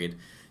dogs in period.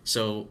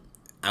 So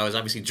I was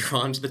obviously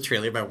drawn to the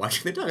trailer by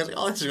watching the dog. I was like,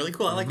 oh, this is really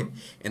cool, I like it.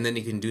 And then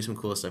you can do some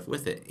cool stuff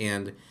with it.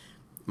 And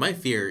my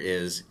fear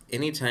is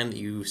anytime that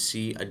you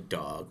see a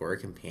dog or a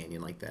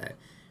companion like that,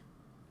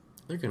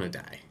 they're going to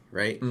die,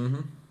 right?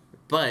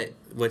 But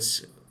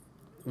what's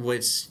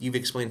you've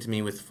explained to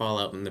me with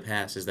Fallout in the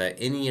past is that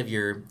any of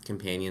your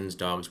companions,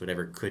 dogs,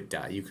 whatever, could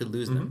die. You could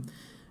lose them.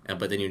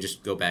 But then you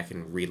just go back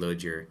and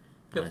reload your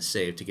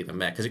save to get them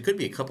back. Because it could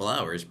be a couple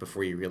hours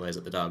before you realize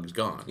that the dog's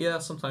gone. Yeah,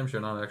 sometimes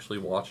you're not actually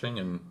watching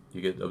and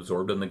you get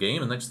absorbed in the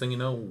game, and next thing you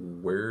know,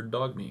 where'd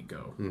dog meat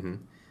go?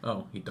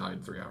 Oh, he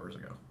died 3 hours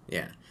ago.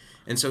 Yeah.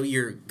 And so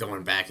you're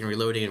going back and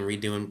reloading and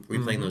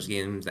replaying those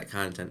games, that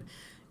content.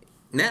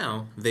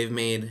 Now, they've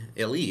made,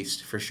 at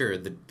least, for sure,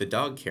 the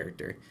dog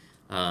character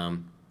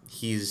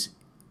he's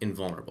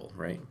invulnerable,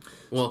 right?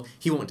 Well,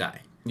 he won't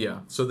die. Yeah,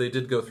 so they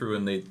did go through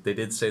and they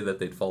did say that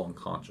they'd fall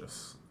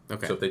unconscious.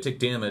 Okay. So if they take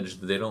damage,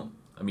 they don't...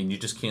 I mean, you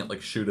just can't,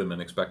 like, shoot them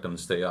and expect them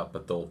to stay up,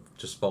 but they'll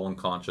just fall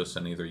unconscious,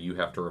 and either you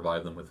have to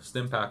revive them with a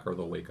stim pack or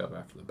they'll wake up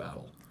after the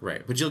battle.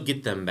 Right, but you'll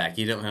get them back.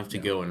 You don't have to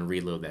go and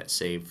reload that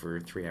save for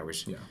 3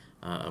 hours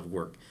of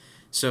work.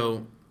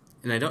 So,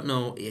 and I don't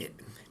know...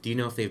 Do you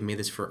know if they've made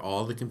this for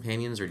all the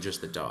companions or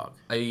just the dog?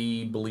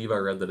 I believe I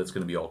read that it's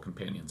going to be all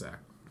companions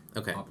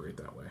operate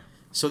that way.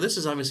 So this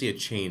is obviously a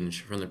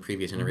change from the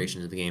previous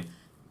iterations of the game.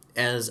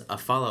 As a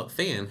Fallout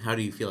fan, how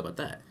do you feel about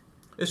that?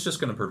 It's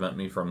just going to prevent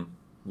me from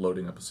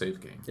loading up a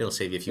save game. It'll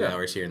save you a few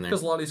hours here and there.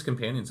 Because a lot of these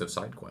companions have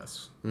side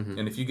quests.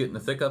 And if you get in the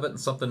thick of it and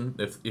something...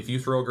 If you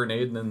throw a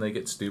grenade and then they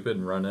get stupid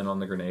and run in on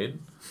the grenade...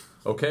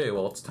 Okay,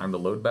 well, it's time to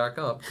load back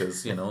up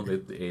because,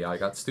 the AI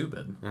got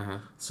stupid.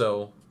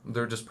 So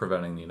they're just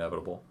preventing the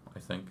inevitable, I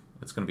think.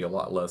 It's going to be a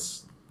lot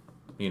less,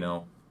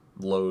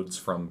 loads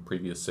from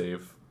previous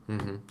save. I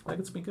think it's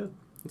going to be good.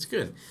 It's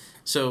good.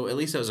 So at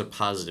least that was a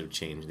positive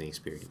change in the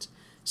experience.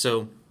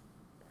 So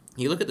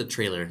you look at the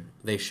trailer,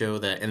 they show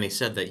that, and they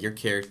said that your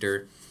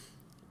character,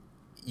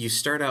 you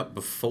start out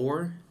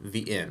before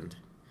the end.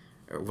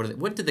 Or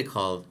what did they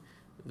call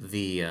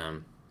the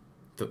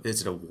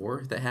is it a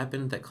war that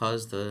happened that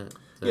caused the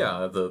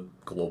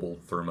global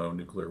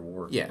thermonuclear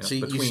war. Yeah, so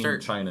between you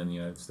start... China and the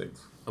United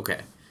States. Okay.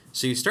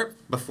 So you start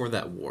before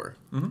that war,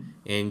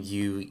 and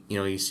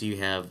you see you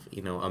have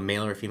a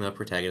male or female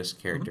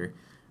protagonist character,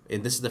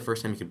 and this is the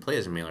first time you could play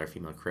as a male or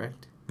female,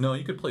 correct? No,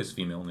 you could play as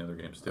female in the other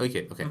games too.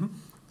 Okay.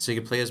 So you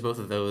could play as both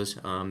of those.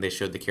 They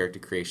showed the character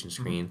creation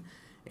screen,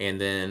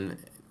 and then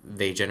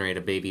they generate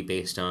a baby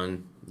based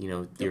on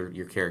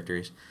your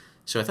characters.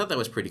 So I thought that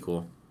was pretty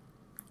cool.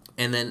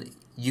 And then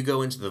you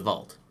go into the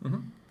vault,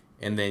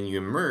 and then you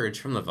emerge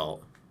from the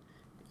vault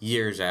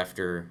years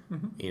after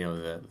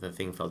the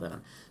thing fell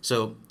down.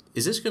 So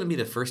is this going to be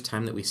the first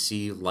time that we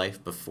see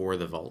life before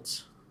the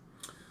vaults?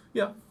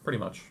 Yeah, pretty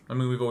much. I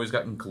mean, we've always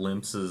gotten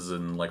glimpses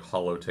and like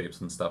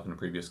holotapes and stuff in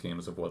previous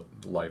games of what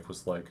life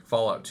was like.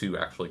 Fallout 2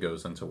 actually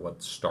goes into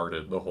what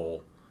started the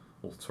whole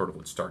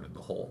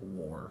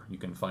war. You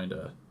can find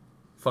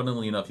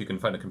funnily enough, you can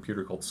find a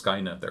computer called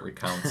Skynet that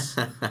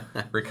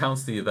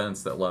recounts the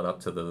events that led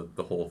up to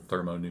the whole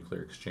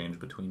thermonuclear exchange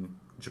between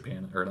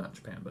China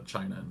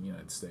and the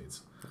United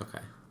States.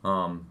 Okay.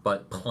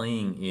 But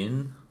playing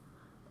in,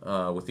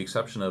 with the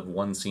exception of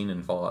one scene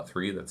in Fallout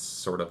 3 that's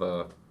sort of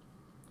a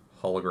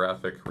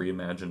holographic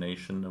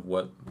reimagination of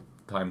what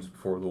times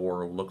before the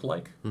war looked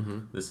like,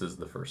 this is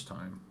the first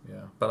time.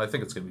 Yeah. But I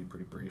think it's going to be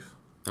pretty brief.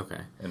 Okay.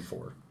 In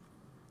 4.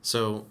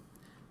 So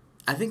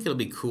I think it'll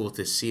be cool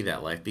to see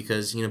that life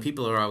because,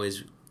 people are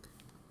always,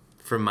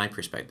 from my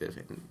perspective,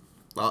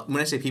 well,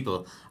 when I say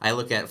people, I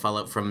look at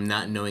Fallout from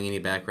not knowing any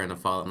background of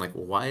Fallout. I'm like,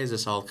 well, why is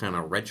this all kind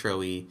of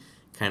retro-y,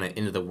 kind of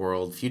into the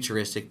world,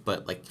 futuristic,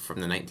 but like from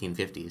the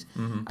 1950s?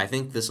 I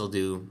think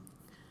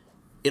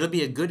it'll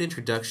be a good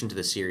introduction to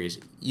the series.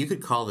 You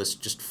could call this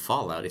just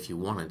Fallout if you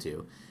wanted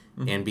to,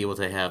 and be able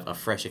to have a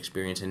fresh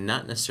experience and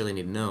not necessarily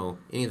need to know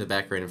any of the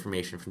background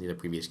information from the other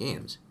previous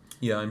games.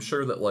 Yeah, I'm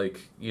sure that,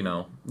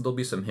 there'll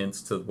be some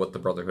hints to what the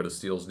Brotherhood of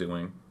Steel's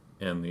doing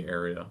in the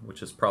area,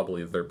 which is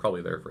they're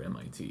probably there for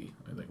MIT.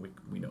 I think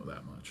we know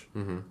that much.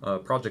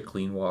 Project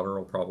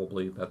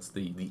Cleanwater that's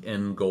the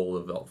end goal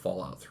of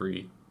Fallout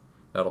 3.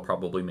 That'll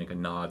probably make a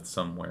nod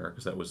somewhere,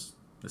 because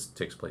this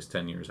takes place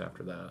 10 years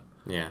after that.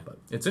 Yeah. But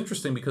it's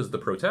interesting because the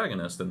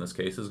protagonist in this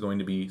case is going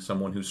to be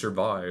someone who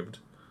survived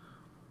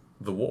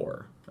the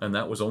war, and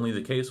that was only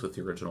the case with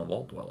the original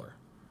Vault Dweller.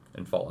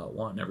 In Fallout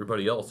 1,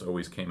 everybody else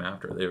always came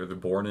after. They were either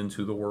born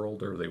into the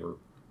world or they were,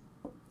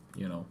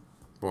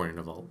 born in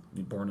a vault.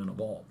 Born in a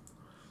vault.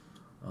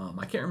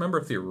 I can't remember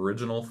if the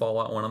original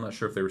Fallout 1, I'm not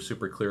sure if they were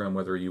super clear on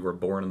whether you were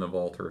born in the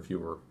vault or if you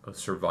were a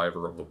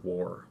survivor of the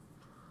war.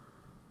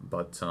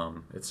 But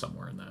it's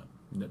somewhere in that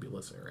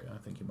nebulous area. I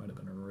think you might have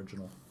been an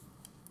original.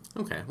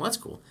 Okay, well, that's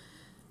cool.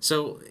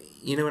 So,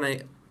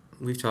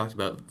 we've talked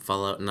about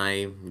Fallout, and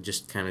I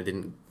just kind of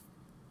didn't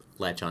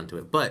latch onto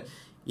it. But,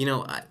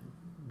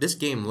 this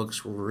game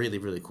looks really,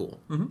 really cool,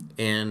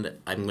 and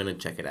I'm going to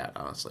check it out,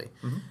 honestly.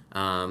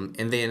 And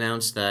they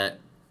announced that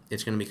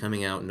it's going to be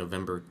coming out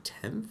November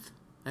 10th,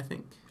 I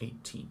think?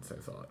 18th, I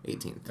thought.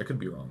 18th. I could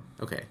be wrong.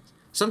 Okay.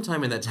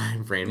 Sometime in that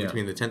time frame,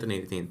 between the 10th and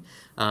 18th.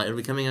 It'll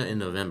be coming out in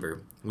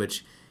November,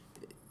 which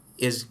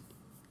is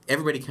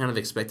everybody kind of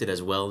expected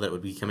as well that it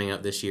would be coming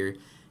out this year,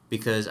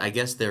 because I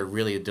guess they're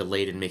really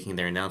delayed in making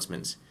their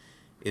announcements,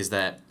 is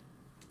that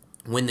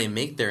when they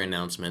make their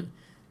announcement,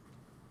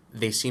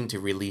 they seem to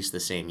release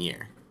the same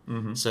year.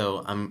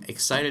 So I'm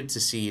excited to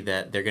see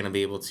that they're going to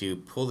be able to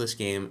pull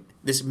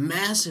this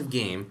massive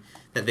game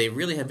that they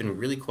really have been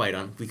really quiet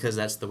on, because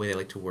that's the way they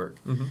like to work,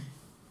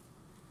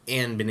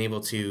 and been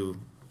able to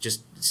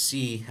just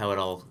see how it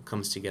all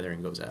comes together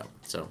and goes out.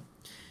 So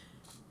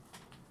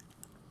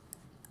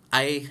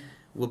I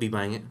will be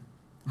buying it.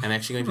 I'm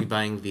actually going to be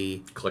buying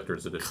the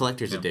Collector's Edition.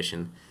 Collector's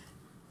Edition.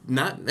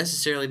 Not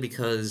necessarily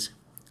because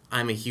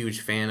I'm a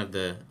huge fan of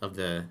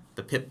the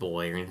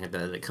Pip-Boy or anything like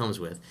that it comes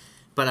with,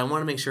 but I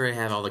want to make sure I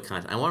have all the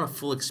content. I want a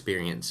full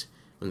experience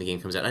when the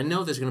game comes out. I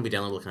know there's going to be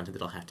downloadable content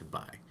that I'll have to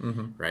buy,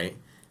 right?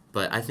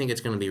 But I think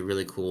it's going to be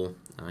really cool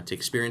to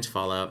experience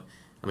Fallout.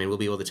 I mean, we'll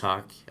be able to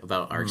talk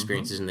about our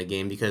experiences in the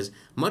game because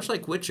much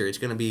like Witcher, it's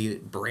going to be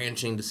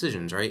branching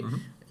decisions, right?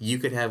 You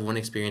could have one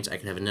experience, I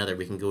could have another.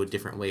 We can go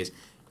different ways.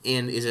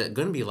 And is it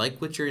going to be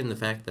like Witcher in the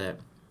fact that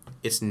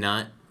it's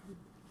not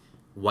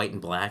white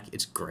and black,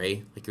 it's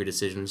gray, like your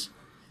decisions?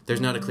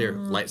 There's not a clear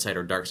light side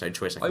or dark side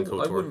choice I can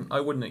go toward. I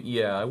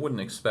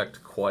wouldn't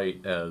expect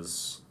quite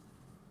as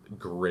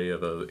gray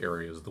of a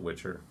area as The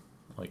Witcher.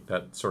 Like,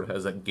 that sort of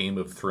has that Game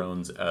of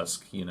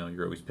Thrones-esque,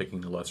 you're always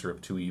picking the lesser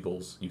of two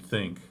evils, you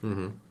think.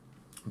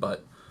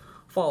 But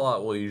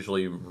Fallout will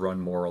usually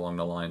run more along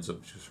the lines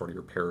of sort of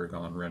your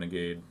Paragon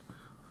Renegade,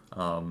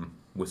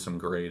 with some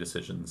gray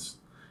decisions.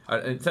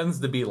 It tends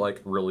to be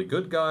like really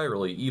good guy,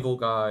 really evil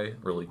guy,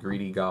 really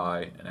greedy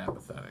guy, and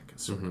apathetic.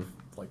 It's sort of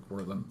like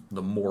where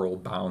the moral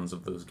bounds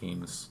of those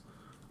games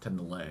tend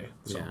to lay.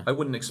 So I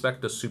wouldn't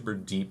expect a super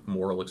deep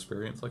moral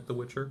experience like The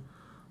Witcher,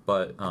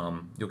 but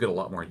you'll get a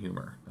lot more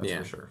humor, that's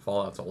for sure.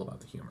 Fallout's all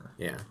about the humor.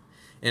 Yeah.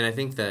 And I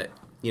think that,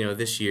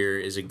 this year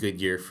is a good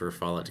year for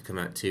Fallout to come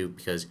out too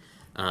because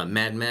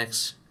Mad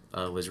Max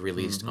was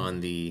released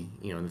on the,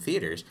 in the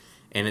theaters.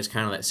 And it's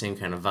kind of that same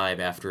kind of vibe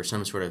after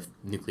some sort of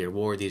nuclear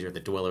war. These are the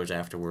dwellers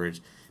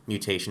afterwards.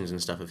 Mutations and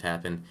stuff have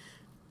happened.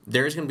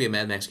 There is going to be a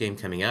Mad Max game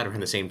coming out around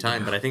the same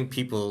time, but I think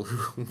people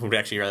would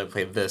actually rather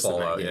play this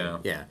Fallout, than that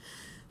game. Yeah.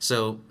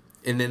 So,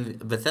 and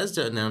then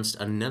Bethesda announced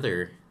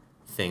another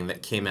thing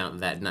that came out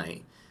that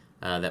night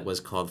that was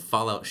called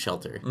Fallout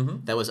Shelter.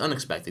 That was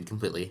unexpected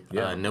completely.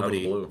 Yeah,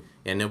 nobody out of the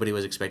blue. Nobody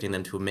was expecting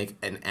them to make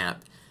an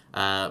app.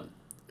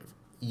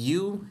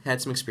 You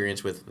had some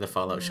experience with the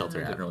Fallout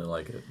Shelter app. Didn't really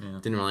like it. Yeah.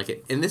 Didn't really like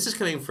it. And this is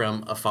coming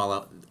from a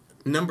Fallout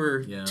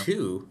number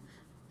 2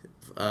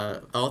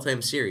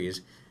 all-time series.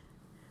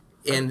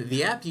 And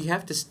the app, you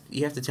have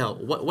to tell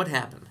what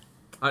happened.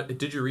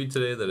 Did you read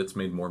today that it's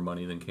made more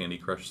money than Candy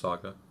Crush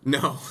Saga?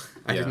 No,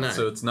 I did not.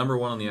 So it's number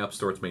 1 on the App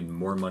Store. It's made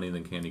more money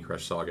than Candy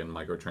Crush Saga in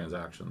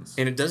microtransactions.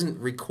 And it doesn't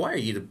require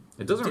you to.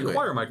 It doesn't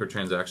require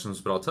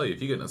microtransactions, but I'll tell you,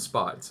 if you get in a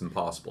spot, it's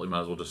impossible. You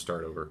might as well just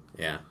start over.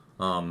 Yeah.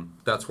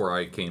 That's where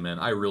I came in.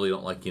 I really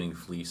don't like getting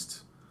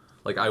fleeced.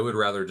 Like, I would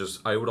rather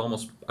I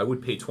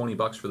would pay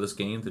 $20 for this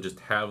game to just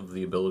have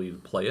the ability to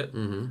play it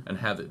and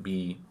have it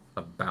be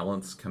a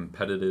balanced,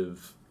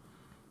 competitive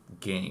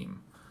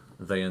game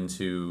than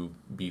to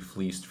be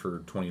fleeced for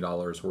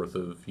 $20 worth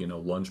of,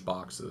 lunch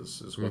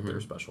boxes is what their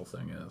special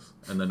thing is.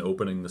 And then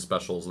opening the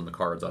specials and the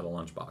cards out of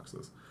lunch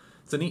boxes.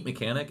 It's a neat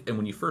mechanic, and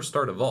when you first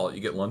start a vault, you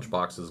get lunch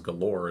boxes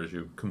galore as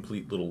you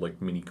complete little,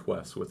 mini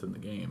quests within the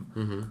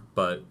game.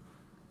 But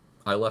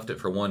I left it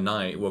for one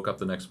night, woke up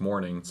the next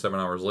morning, 7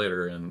 hours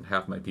later, and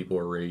half my people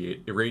were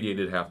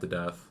irradiated half to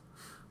death.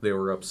 They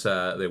were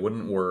upset. They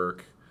wouldn't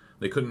work.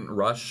 They couldn't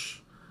rush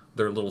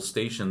their little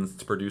stations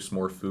to produce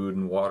more food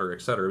and water,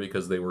 etc.,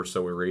 because they were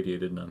so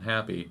irradiated and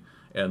unhappy,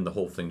 and the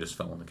whole thing just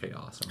fell into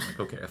chaos. I'm like,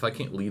 okay, if I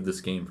can't leave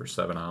this game for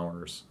 7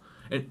 hours...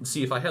 And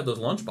see, if I had those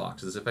lunch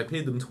boxes, if I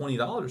paid them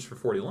 $20 for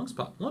 40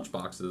 lunch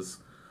boxes,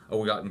 I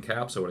would have gotten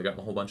caps, I would have gotten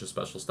a whole bunch of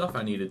special stuff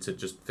I needed to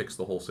just fix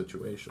the whole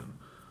situation.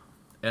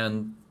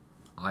 And...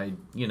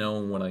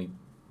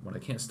 when I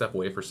can't step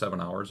away for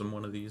 7 hours in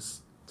one of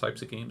these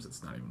types of games,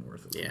 it's not even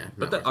worth it. Yeah,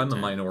 but I'm the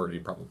minority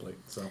probably,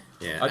 so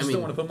yeah, I just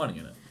don't want to put money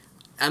in it.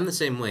 I'm the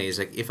same way. It's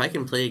like if I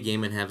can play a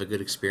game and have a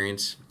good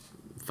experience,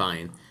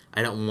 fine.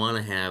 I don't want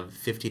to have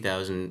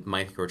 50,000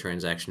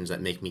 microtransactions that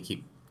make me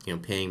keep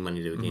paying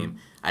money to a game.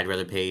 I'd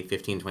rather pay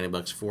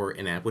 $15-$20 for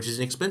an app, which is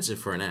expensive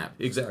for an app.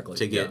 Exactly.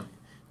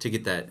 To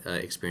get that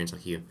experience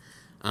like you.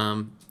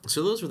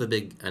 So those were the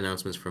big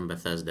announcements from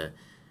Bethesda.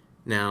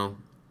 Now,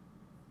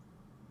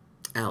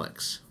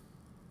 Alex,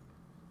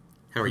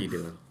 how are you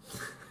doing?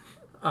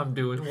 I'm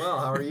doing well.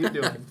 How are you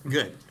doing?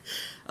 Good.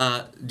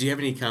 Do you have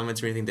any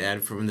comments or anything to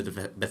add from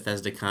the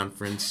Bethesda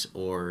conference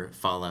or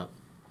Fallout?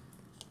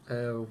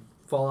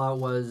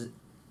 Fallout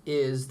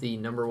is the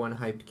number 1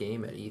 hyped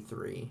game at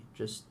E3.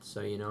 Just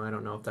so you know, I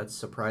don't know if that's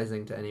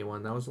surprising to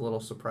anyone. That was a little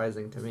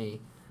surprising to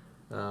me.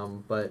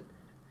 But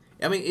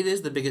I mean, it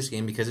is the biggest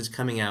game because it's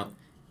coming out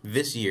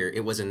this year.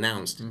 It was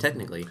announced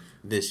technically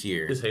this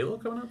year. Is Halo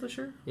coming out this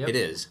year? Yep. It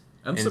is.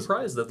 I'm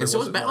surprised that there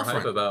wasn't more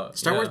hype about...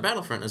 Star Wars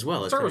Battlefront as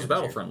well. Star Wars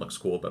Battlefront looks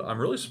cool, but I'm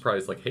really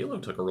surprised Halo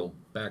took a real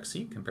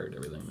backseat compared to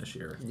everything this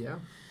year. Yeah.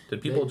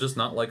 Did people just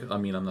not like... I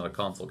mean, I'm not a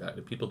console guy.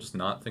 Did people just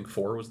not think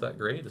 4 was that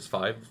great? Is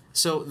 5?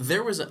 So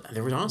there was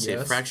honestly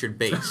a fractured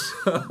base.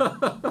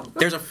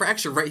 There's a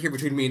fracture right here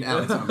between me and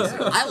Alex.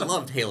 I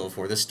loved Halo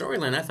 4. The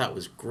storyline I thought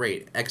was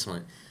great.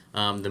 Excellent. The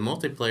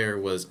multiplayer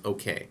was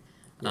okay.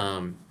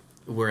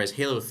 Whereas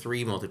Halo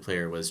 3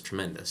 multiplayer was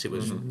tremendous. It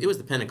was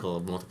the pinnacle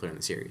of multiplayer in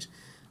the series.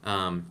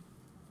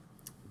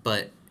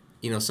 But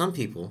some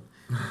people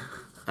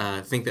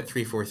think that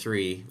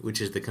 343, which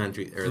is the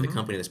country or the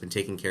company that's been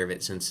taking care of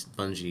it since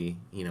Bungie,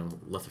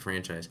 left the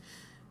franchise,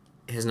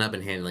 has not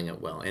been handling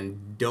it well,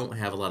 and don't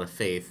have a lot of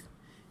faith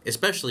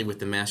especially with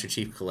the Master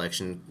Chief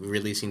Collection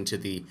releasing to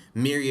the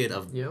myriad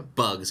of Yep.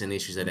 bugs and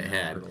issues that it I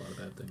had. heard a lot of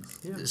bad things.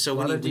 Yeah. So a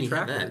lot of when you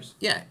have that, detractors.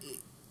 yeah,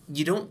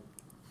 you don't.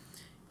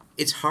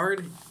 It's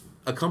hard.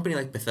 A company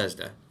like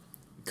Bethesda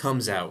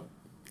comes out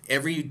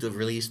every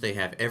release they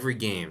have, every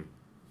game,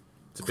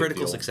 It's a big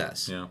critical deal.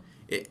 success. Yeah.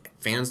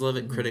 Fans love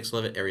it, critics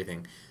love it,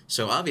 everything.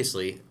 So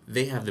obviously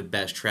they have the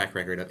best track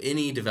record of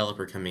any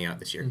developer coming out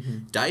this year.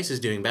 DICE is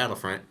doing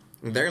Battlefront.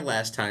 Their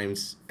last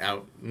time's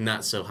out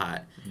not so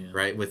hot, Yeah.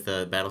 right? With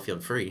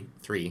Battlefield 3.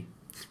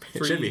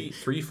 It should be.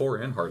 3, 4,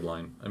 and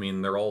Hardline. I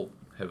mean, they're all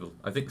have.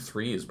 I think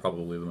 3 is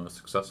probably the most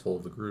successful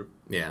of the group.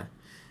 Yeah.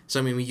 So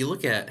I mean, when you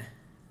look at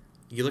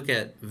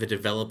the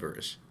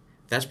developers,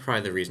 that's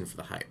probably the reason for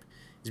the hype.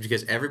 Is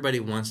because everybody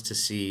wants to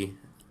see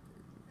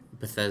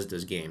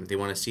Bethesda's game. They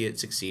want to see it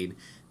succeed.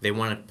 They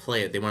want to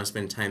play it. They want to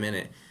spend time in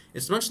it.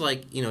 It's much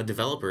like,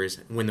 developers,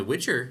 when The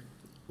Witcher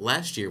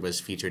last year was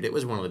featured, it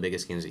was one of the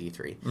biggest games at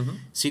E3.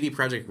 CD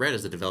Projekt Red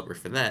is the developer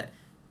for that.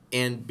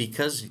 And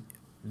because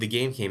the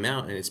game came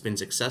out and it's been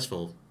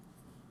successful,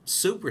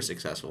 super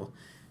successful,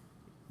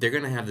 they're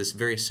going to have this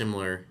very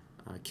similar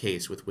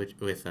case with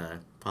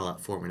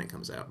Fallout 4 when it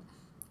comes out.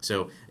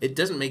 So it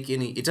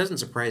doesn't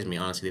surprise me,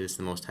 honestly, that it's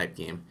the most hyped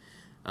game.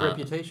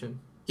 Reputation.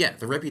 Yeah,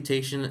 the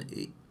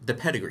reputation, the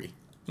pedigree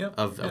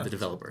of the that's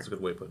developer. a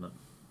good way of putting it.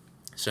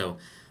 So,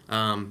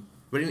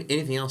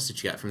 anything else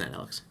that you got from that,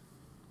 Alex?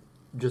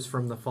 Just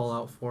from the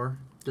Fallout 4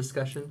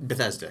 discussion.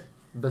 Bethesda.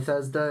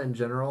 Bethesda in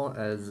general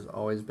has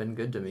always been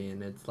good to me,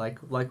 and it's like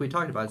we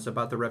talked about, it's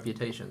about the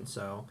reputation.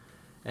 So,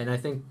 and I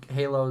think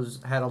Halo's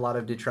had a lot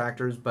of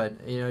detractors,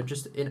 but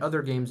just in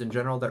other games in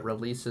general that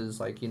releases,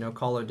 like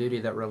Call of Duty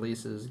that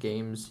releases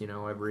games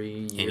every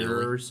year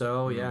Annually. or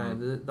so. Yeah,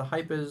 and the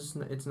hype it's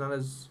not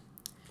as.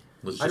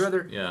 Let's I'd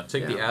rather-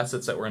 take the yeah.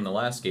 assets that were in the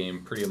last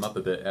game, pretty them up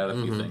a bit, add a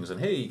few things, and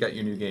hey, you got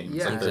your new game. It's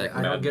Yeah, like the exactly.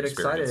 I don't Madden get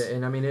experience. excited,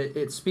 and I mean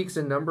it speaks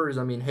in numbers.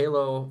 I mean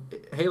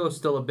Halo's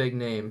still a big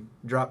name,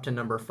 dropped to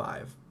number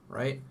 5,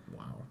 right?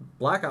 Wow.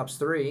 Black Ops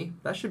 3,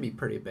 that should be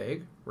pretty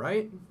big,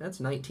 right? That's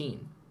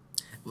 19.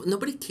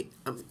 Nobody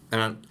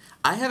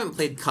I haven't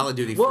played Call of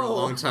Duty for a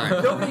long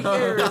time. Nobody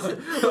cares.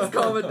 Let's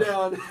calm it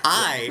down.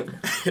 I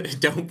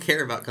don't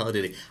care about Call of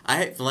Duty.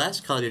 The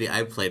last Call of Duty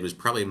I played was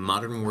probably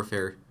Modern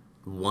Warfare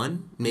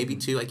 1, maybe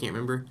 2, I can't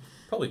remember.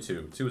 Probably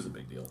 2. 2 is a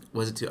big deal.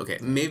 Was it 2? Okay,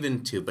 maybe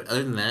been 2, but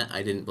other than that,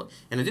 I didn't play.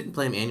 And I didn't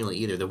play them annually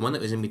either. The one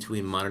that was in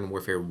between Modern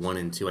Warfare 1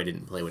 and 2, I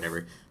didn't play, whatever.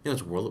 I think it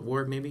was World at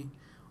War, maybe?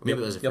 Or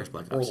maybe it was the first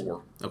Black Ops. World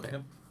War. Okay.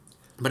 Yep.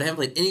 But I haven't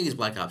played any of these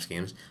Black Ops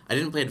games. I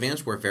didn't play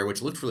Advanced Warfare,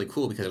 which looked really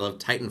cool because I love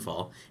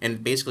Titanfall,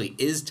 and basically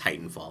is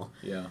Titanfall.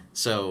 Yeah.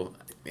 So,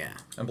 yeah.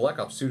 And Black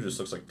Ops 2 just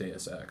looks like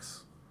Deus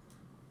Ex.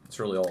 That's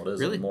really all it is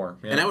Really? anymore.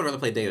 Yeah. And I would rather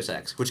play Deus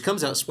Ex, which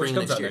comes out spring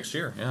Which comes next out year. next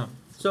year, yeah.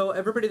 So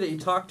everybody that you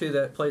talk to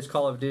that plays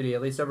Call of Duty,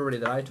 at least everybody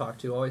that I talk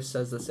to, always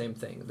says the same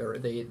thing.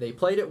 They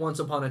played it once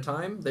upon a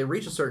time, they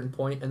reach a certain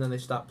point, and then they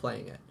stop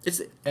playing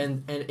it.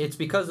 And it's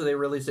because they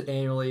release it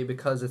annually,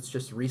 because it's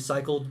just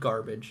recycled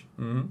garbage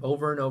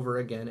over and over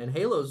again. And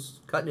Halo's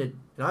cutting it,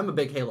 and I'm a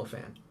big Halo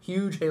fan,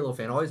 huge Halo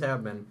fan, always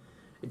have been.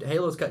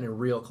 Halo's cutting it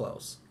real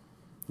close.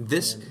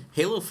 This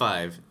Halo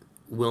 5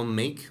 will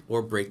make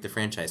or break the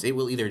franchise. It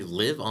will either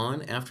live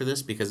on after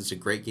this because it's a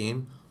great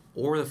game,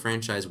 or the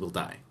franchise will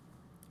die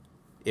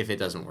if it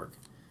doesn't work.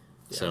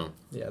 Yeah. So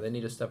Yeah, they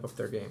need to step up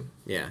their game.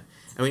 yeah,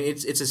 I mean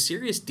it's a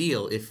serious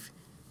deal if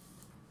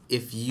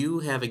you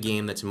have a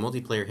game that's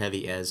multiplayer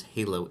heavy as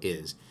Halo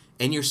is,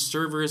 and your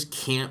servers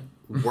can't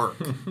work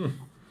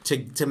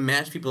to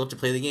match people up to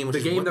play the game. Which The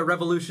is game what, that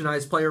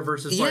revolutionized player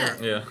versus player.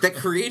 Yeah. that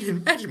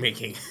created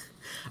matchmaking.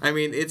 I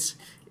mean,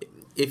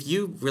 if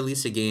you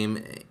release a game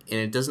and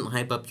it doesn't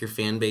hype up your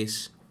fan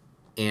base,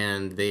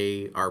 and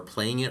they are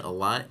playing it a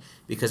lot,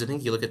 because I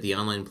think you look at the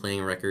online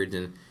playing records,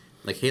 and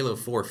like Halo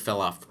 4 fell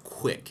off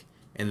quick,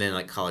 and then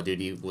like Call of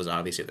Duty was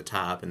obviously at the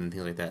top and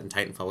things like that, and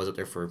Titanfall was up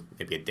there for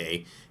maybe a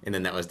day, and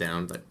then that was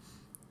down. But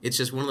it's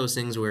just one of those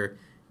things where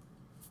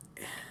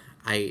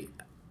I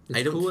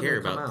It's don't cool when care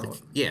they come about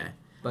out. yeah.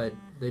 But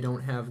they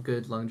don't have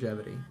good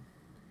longevity.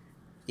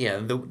 Yeah,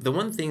 the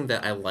one thing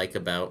that I like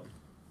about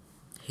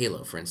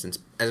Halo, for instance,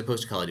 as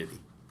opposed to Call of Duty,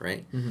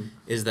 right,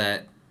 is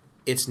that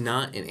it's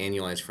not an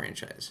annualized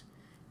franchise.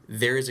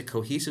 There is a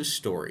cohesive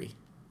story,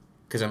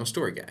 because I'm a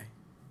story guy.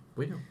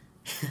 We know.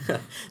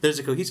 There's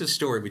a cohesive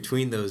story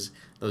between those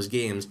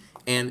games,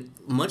 and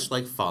much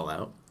like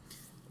Fallout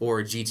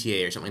or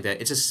GTA or something like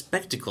that, it's a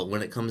spectacle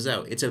when it comes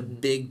out. It's a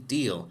big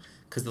deal,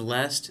 because the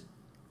last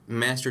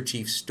Master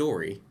Chief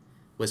story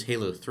was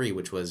Halo 3,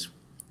 which was,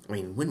 I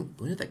mean, when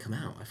did that come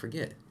out? I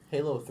forget.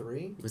 Halo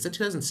 3? Was that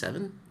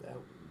 2007?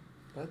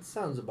 That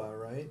sounds about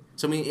right.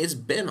 So, I mean, it's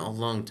been a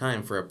long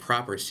time for a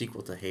proper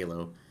sequel to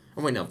Halo.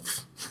 Oh, wait, no.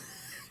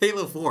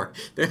 Halo 4.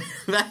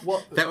 that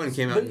one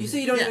came out. But you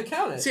see, you don't even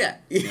count it. So,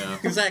 yeah,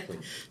 exactly.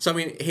 So, I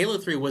mean, Halo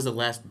 3 was the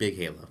last big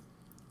Halo.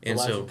 And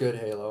The last so, good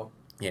Halo.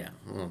 yeah,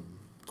 well,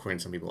 according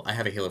to some people, I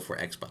have a Halo 4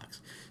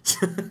 Xbox.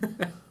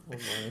 Oh my.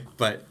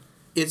 But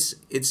it's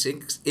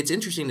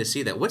interesting to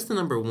see that. What's the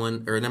number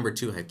 1 or number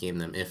 2 hype game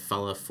then? If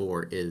Fallout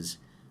 4 is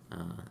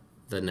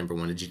the number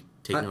 1,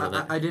 take note of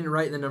that? I didn't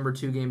write the number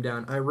 2 game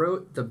down. I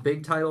wrote the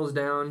big titles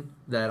down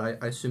that I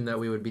assumed that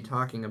we would be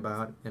talking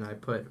about, and I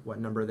put what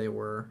number they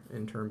were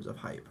in terms of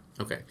hype.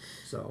 Okay.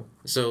 So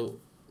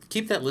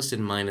keep that list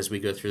in mind as we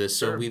go through this.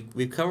 So Sure.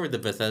 we've covered the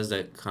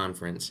Bethesda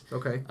conference.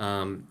 okay.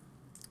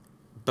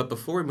 But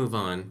before we move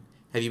on,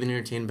 have you been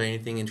entertained by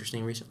anything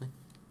interesting recently?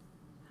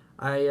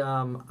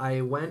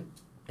 I went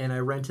and I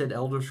rented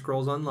Elder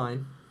Scrolls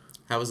Online.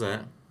 How was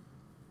that?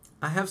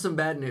 I have some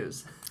bad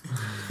news.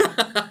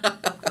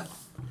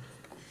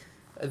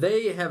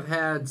 They have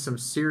had some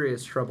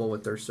serious trouble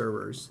with their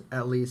servers.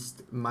 At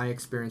least my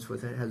experience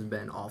with it has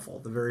been awful.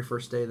 The very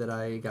first day that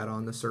I got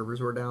on, the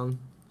servers were down,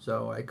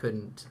 so I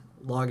couldn't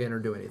log in or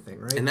do anything,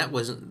 right? And that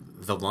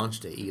wasn't the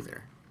launch day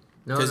either.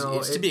 No, Because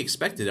it's to be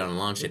expected on a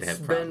launch day to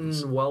have problems.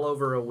 It's been well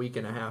over a week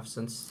and a half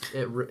since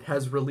it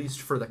has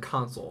released for the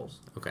consoles,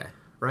 Okay.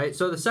 right?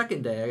 So the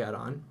second day I got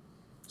on,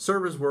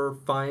 servers were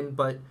fine,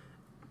 but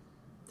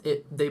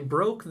they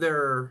broke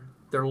their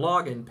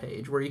login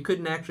page where you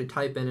couldn't actually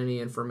type in any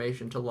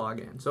information to log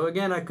in. So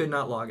again, I could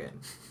not log in.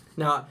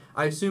 Now,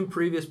 I assume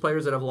previous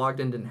players that have logged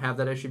in didn't have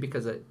that issue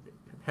because it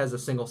has a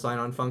single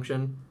sign-on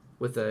function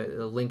with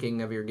the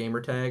linking of your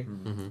gamer tag.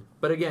 Mm-hmm.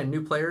 But again,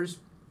 new players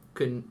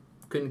couldn't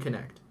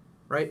connect,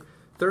 right?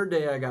 Third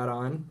day I got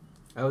on,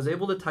 I was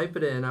able to type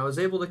it in, I was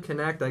able to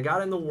connect, I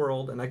got in the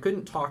world, and I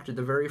couldn't talk to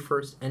the very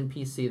first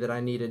NPC that I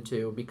needed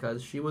to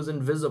because she was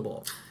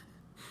invisible.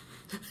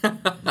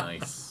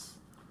 Nice.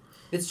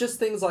 It's just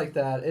things like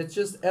that. It's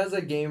just, as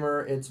a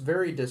gamer, it's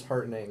very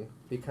disheartening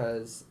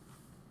because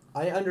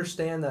I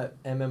understand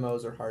that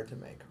MMOs are hard to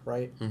make,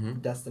 right? Mm-hmm.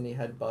 Destiny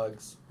had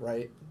bugs,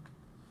 right?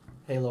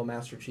 Halo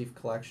Master Chief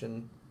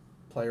Collection,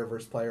 player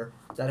versus player,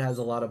 that has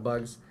a lot of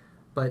bugs.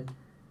 But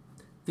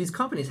these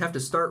companies have to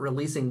start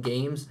releasing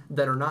games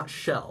that are not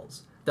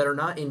shells, that are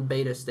not in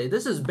beta state.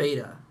 This is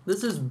beta.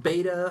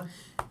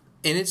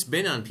 And it's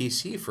been on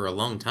PC for a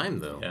long time,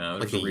 though. Yeah,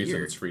 like there's a reason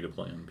year. it's free to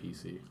play on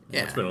PC.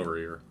 Yeah. It's been over a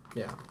year.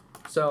 Yeah.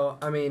 So,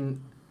 I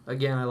mean,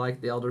 again, I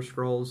like the Elder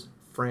Scrolls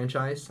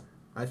franchise.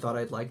 I thought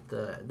I'd like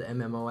the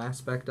MMO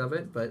aspect of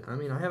it, but, I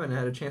mean, I haven't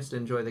had a chance to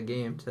enjoy the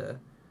game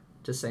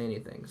to say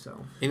anything,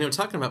 so. You know,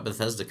 talking about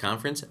Bethesda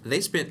conference, they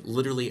spent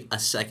literally a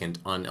second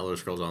on Elder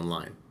Scrolls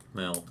Online.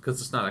 Well,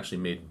 because it's not actually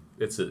made.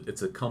 It's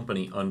a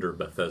company under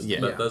Bethesda. Yeah.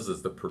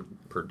 Bethesda's the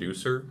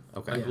producer,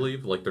 Okay. I Yeah.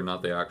 believe. Like, they're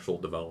not the actual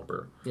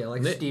developer. Yeah, like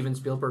And they- Steven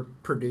Spielberg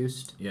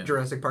produced Yeah.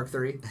 Jurassic Park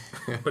 3,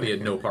 But he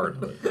had no part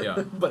of it.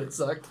 Yeah. but it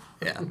sucked.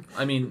 Yeah.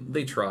 I mean,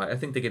 they try. I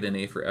think they get an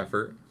A for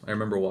effort. I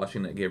remember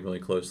watching that game really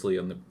closely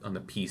on the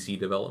PC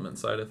development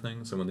side of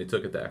things, and when they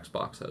took it to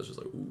Xbox, I was just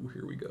like, "Ooh,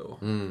 here we go."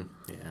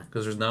 Yeah.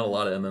 Because there's not a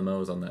lot of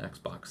MMOs on the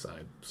Xbox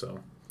side, so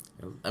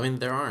I mean,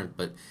 there aren't,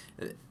 but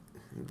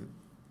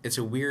it's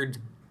a weird...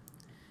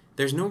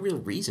 There's no real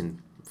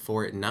reason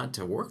for it not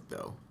to work,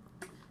 though.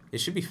 It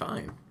should be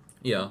fine.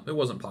 yeah, it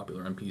wasn't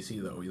popular on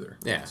PC though either.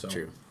 Yeah, so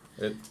true.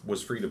 It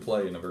was free to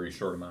play in a very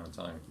short amount of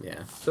time.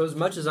 Yeah. So as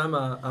much as I'm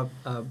a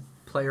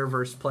player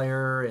versus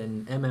player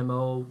and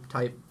MMO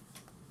type,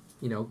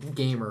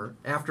 gamer,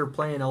 after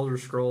playing Elder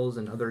Scrolls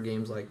and other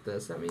games like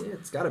this, I mean,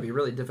 it's got to be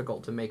really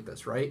difficult to make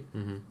this, right?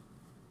 Mm-hmm.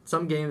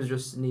 Some games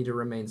just need to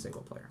remain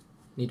single player,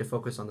 need to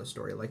focus on the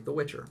story, like The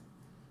Witcher.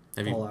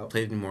 Have you Fallout.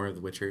 played any more of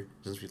The Witcher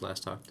since we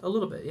last talked? A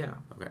little bit, yeah.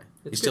 Okay.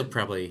 It's you still good.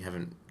 probably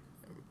haven't...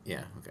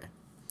 Yeah, okay.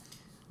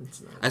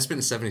 It's not, I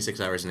spent 76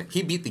 hours in it.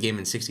 He beat the game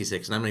in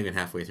 66, and I'm not even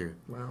halfway through.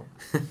 wow.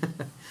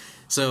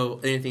 So,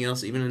 anything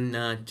else even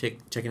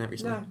checking out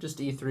recently? Yeah, just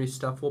E3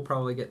 stuff. We'll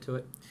probably get to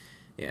it.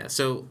 Yeah,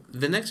 so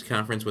the next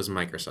conference was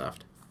Microsoft.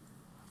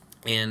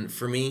 And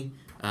for me,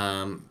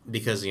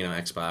 because,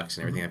 Xbox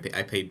and everything,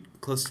 I paid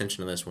close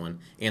attention to this one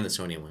and the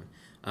Sony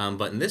one.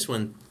 But in this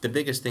one, the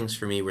biggest things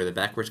for me were the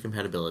backwards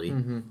compatibility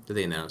that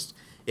they announced.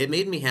 It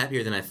made me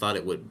happier than I thought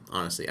it would,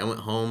 honestly. I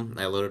went home,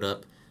 I loaded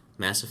up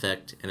Mass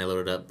Effect, and I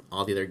loaded up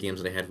all the other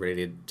games that I had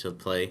ready to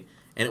play.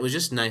 And it was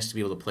just nice to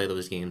be able to play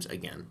those games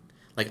again.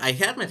 Like, I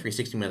had my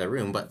 360 in my other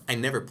room, but I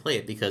never play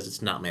it because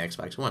it's not my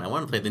Xbox One. I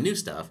want to play the new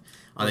stuff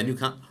on the new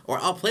or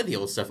I'll play the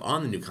old stuff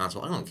on the new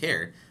console. I don't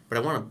care, but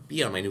I want to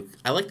be on my new...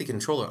 I like the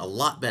controller a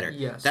lot better.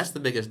 Yes. That's the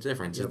biggest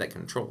difference, Yep. is that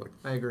controller.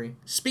 I agree.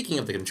 Speaking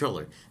of the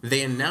controller,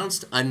 they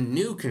announced a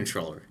new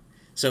controller.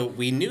 So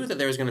we knew that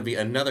there was going to be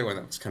another one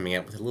that was coming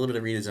out with a little bit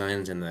of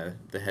redesigns in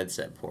the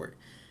headset port.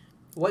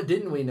 What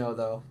didn't we know,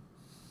 though?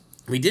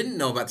 We didn't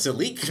know about this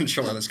Elite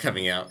controller that's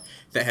coming out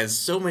that has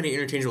so many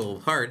interchangeable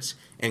parts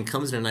and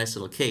comes in a nice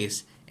little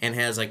case and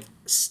has, like,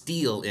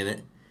 steel in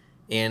it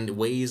and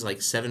weighs,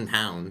 like, 7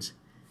 pounds,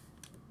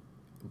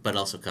 but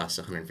also costs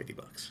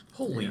 $150.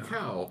 Holy Yeah.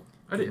 cow!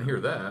 I didn't hear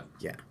that.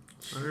 Yeah.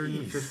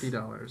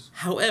 $150.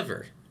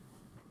 However,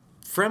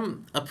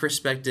 from a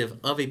perspective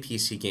of a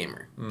PC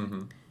gamer,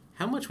 Mm-hmm.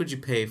 how much would you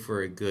pay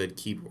for a good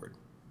keyboard?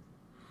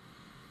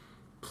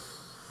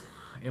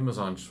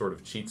 Amazon sort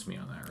of cheats me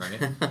on that,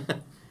 right?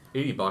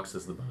 $80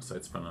 is the most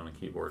I'd spend on a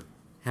keyboard.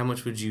 How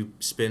much would you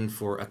spend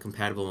for a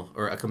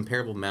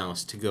comparable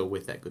mouse to go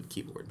with that good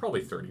keyboard?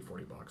 Probably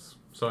 $30-$40.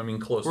 So I mean,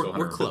 close We're to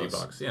 $150.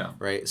 close. Yeah.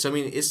 Right? So I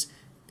mean, it's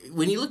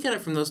when you look at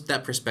it from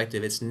that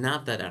perspective, it's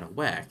not that out of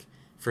whack.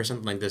 for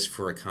something like this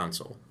for a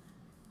console.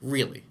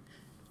 Really.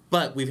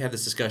 But we've had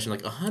this discussion,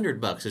 like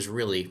 $100 is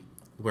really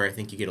where I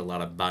think you get a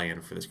lot of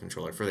buy-in for this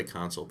controller, for the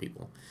console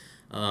people.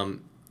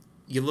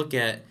 You look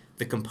at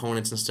the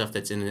components and stuff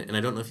that's in it, and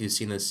I don't know if you've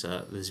seen this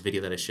this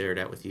video that I shared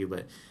out with you,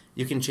 but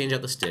you can change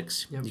out the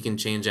sticks. Yep. You can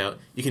change out,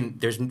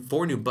 there's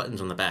 4 new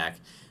buttons on the back,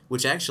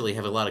 which actually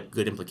have a lot of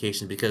good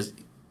implications because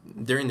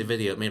during the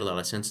video it made a lot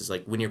of sense. It's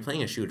like when you're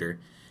playing a shooter,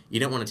 you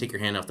don't want to take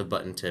your hand off the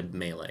button to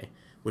melee,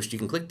 which you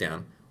can click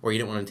down, or you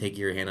don't want to take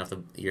your hand off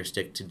your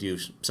stick to do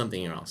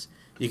something else.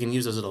 You can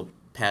use those little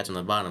pads on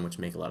the bottom, which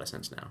make a lot of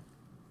sense now.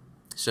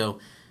 So,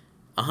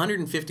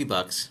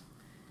 $150.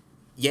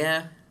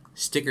 Yeah,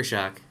 sticker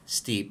shock,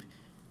 steep.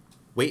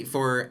 Wait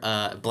for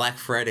Black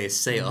Friday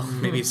sale.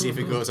 Maybe see if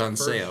it goes on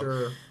For sale.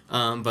 sure.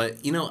 But,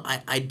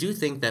 I do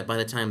think that by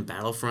the time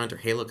Battlefront or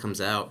Halo comes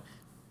out,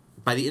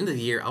 by the end of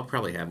the year, I'll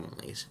probably have one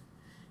of these.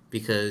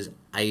 Because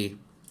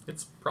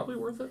It's probably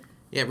worth it.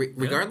 Yeah,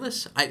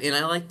 regardless, I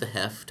like the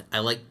heft. I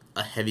like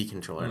a heavy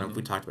controller. And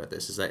we talked about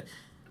this, is that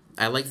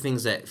I like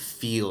things that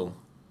feel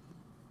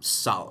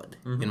solid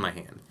in my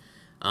hand.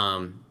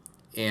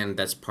 And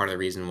that's part of the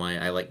reason why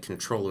I like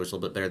controllers a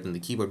little bit better than the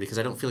keyboard, because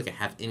I don't feel like I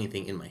have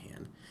anything in my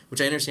hand. Which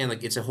I understand,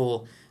 like, it's a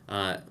whole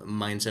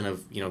mindset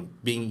of,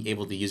 being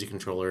able to use a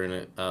controller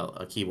and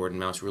a keyboard and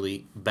mouse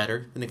really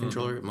better than a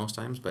controller most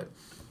times, but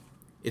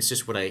it's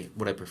just what I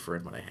prefer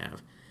and what I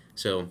have.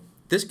 So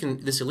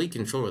this Elite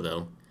controller,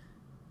 though,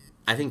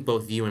 I think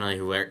both you and I,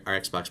 who are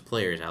Xbox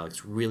players,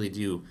 Alex, really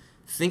do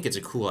think it's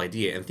a cool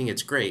idea and think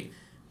it's great,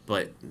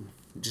 but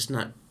it's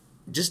not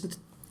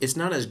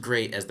as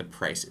great as the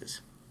price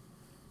is.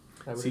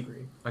 I would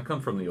agree. I come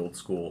from the old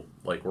school,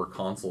 like, where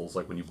consoles,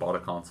 like, when you bought a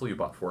console, you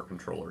bought 4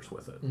 controllers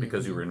with it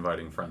because you were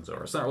inviting friends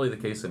over. It's not really the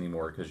case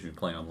anymore because you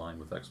play online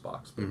with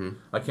Xbox. But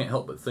I can't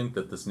help but think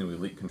that this new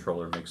Elite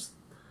controller makes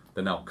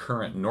the now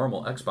current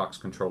normal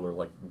Xbox controller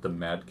like the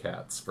Mad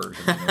Catz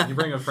version. You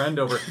bring a friend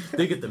over,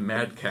 they get the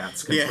Mad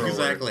Catz controller. Yeah,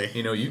 exactly.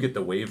 You get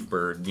the Wave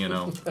Bird,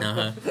 Well,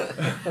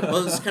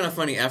 it's kind of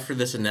funny. After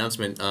this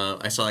announcement,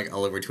 I saw, like,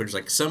 all over Twitter,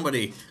 like,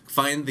 somebody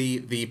find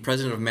the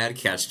president of Mad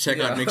Catz, check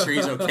out, make sure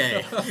he's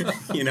okay.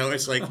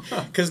 It's like,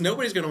 because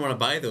nobody's going to want to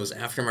buy those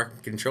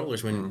aftermarket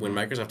controllers when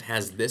Microsoft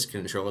has this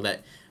controller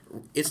that,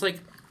 it's like,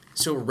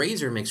 so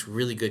Razer makes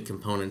really good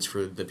components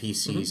for the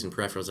PCs and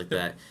peripherals like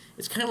that.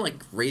 It's kind of like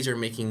Razer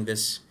making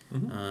this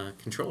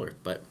controller,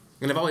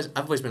 and I've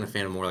always been a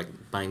fan of more like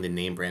buying the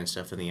name brand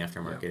stuff than the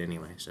aftermarket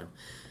anyway. So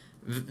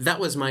that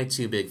was my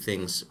 2 big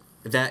things.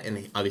 That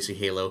and obviously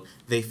Halo.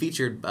 They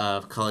featured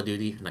Fallout 4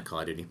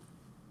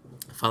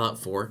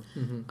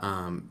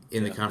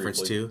 in the conference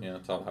briefly. too. Yeah,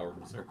 Todd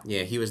Howard was there.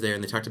 Yeah, he was there,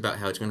 and they talked about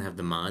how it's going to have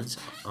the mods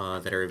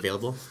that are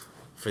available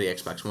for the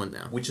Xbox One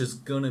now. Which is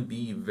going to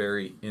be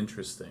very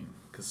interesting,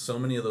 because so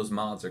many of those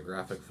mods are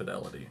graphic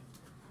fidelity.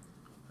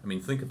 I mean,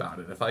 think about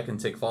it. If I can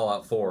take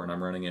Fallout 4 and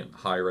I'm running it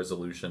high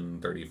resolution,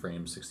 30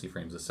 frames, 60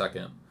 frames a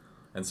second,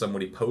 and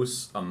somebody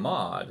posts a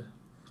mod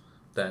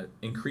that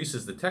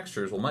increases the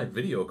textures, well, my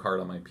video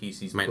card on my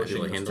PC is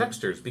pushing those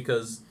textures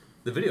because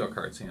the video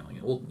card's handling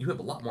it. Well, you have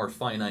a lot more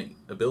finite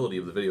ability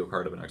of the video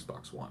card of an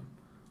Xbox One.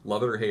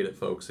 Love it or hate it,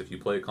 folks. If you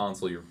play a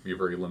console, you're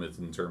very limited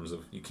in terms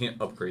of you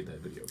can't upgrade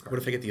that video card.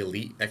 What if I get the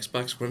Elite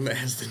Xbox One that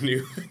has the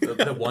new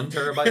the 1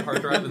 terabyte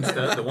hard drive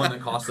instead, the one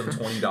that costs them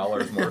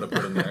 $20 more to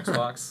put in the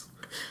Xbox?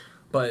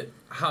 But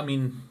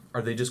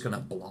are they just going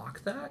to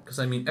block that? Because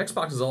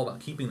Xbox is all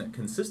about keeping that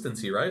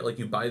consistency, right? Like,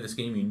 you buy this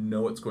game, you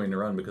know it's going to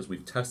run because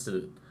we've tested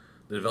it.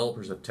 The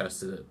developers have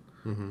tested it.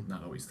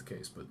 Not always the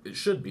case, but it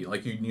should be.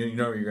 Like, you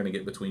know you're going to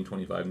get between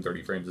 25 and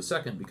 30 frames a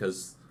second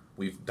because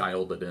we've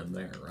dialed it in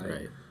there,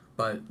 right?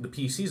 But the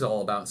PC's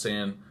all about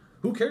saying,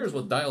 who cares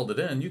what dialed it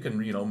in? You can,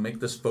 make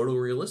this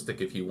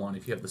photorealistic if you want,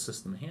 if you have the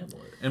system to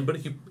handle it. But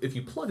if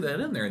you plug that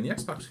in there and the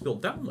Xbox people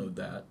download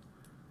that,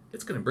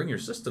 it's going to bring your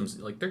systems,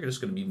 like, they're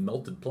just going to be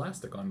melted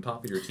plastic on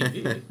top of your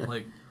TV.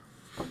 Like,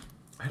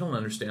 I don't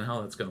understand how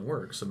that's going to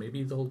work. So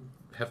maybe they'll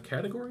have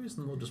categories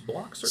and they'll just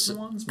block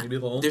certain ones. Maybe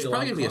they'll only There's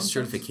probably going to be a content.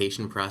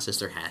 certification process.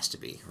 There has to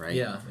be, right?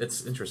 Yeah,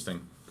 it's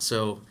interesting.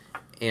 So,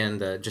 and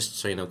just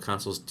so you know,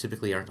 consoles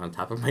typically aren't on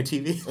top of my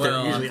TV.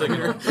 Well, I'm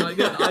thinking,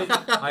 again,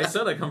 I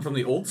said I come from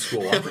the old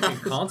school. I'm thinking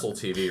console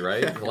TV,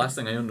 right? The last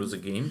thing I owned was a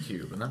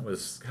GameCube, and that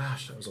was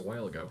a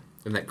while ago.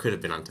 And that could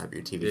have been on top of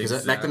your TV.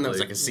 Because back then that was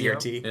like a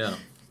CRT. Yeah.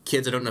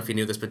 Kids, I don't know if you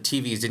knew this, but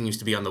TVs didn't used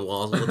to be on the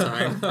walls all the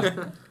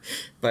time.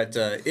 But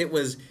it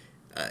was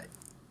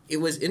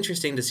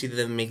interesting to see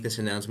them make this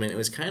announcement. It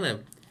was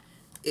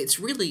it's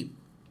really,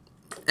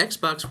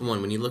 Xbox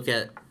One, when you look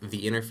at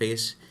the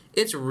interface,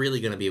 it's really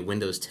going to be a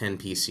Windows 10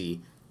 PC.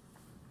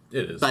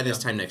 It is. By this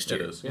time next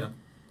year. It is, yeah.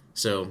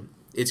 So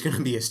it's going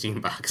to be a Steam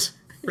box.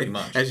 Pretty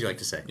much. As you like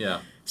to say.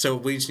 Yeah. So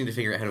we just need to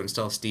figure out how to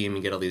install Steam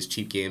and get all these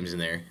cheap games in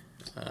there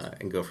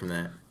and go from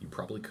that. You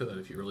probably could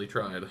if you really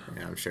tried.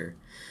 Yeah, I'm sure.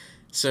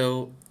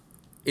 So,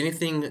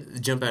 anything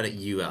jump out at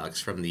you, Alex,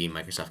 from the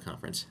Microsoft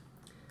conference?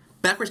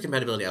 Backwards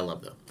compatibility, I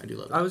love, though. I do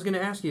love it. I was going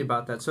to ask you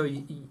about that. So,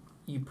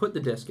 you put the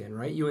disc in,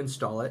 right? You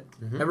install it.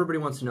 Mm-hmm. Everybody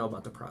wants to know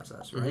about the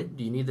process, right? Mm-hmm.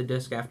 Do you need the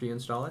disc after you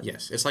install it?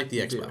 Yes, it's like the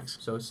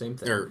Xbox. So same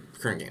thing. Or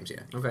current games,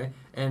 yeah. Okay.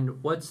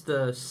 And what's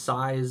the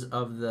size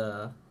of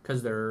the,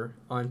 because they're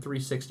on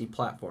 360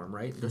 platform,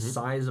 right? The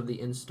size of the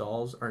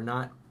installs are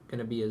not going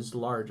to be as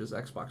large as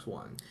Xbox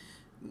One.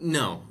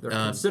 No, They're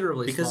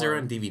considerably because smaller.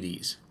 they're on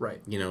DVDs.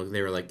 Right. You know,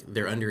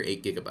 they're under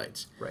 8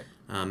 gigabytes. Right.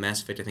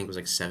 Mass Effect I think was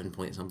like 7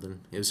 point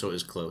something. So it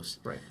was close.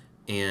 Right.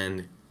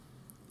 And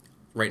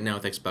right now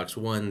with Xbox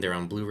One, they're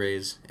on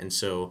Blu-rays, and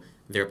so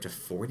they're up to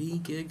 40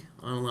 gig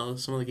on a lot of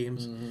some of the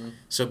games. Mm-hmm.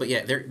 So, but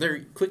yeah,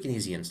 they're quick and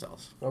easy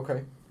installs.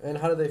 Okay. And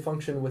how do they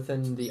function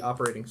within the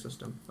operating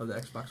system of the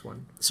Xbox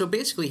One? So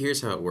basically,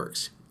 here's how it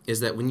works: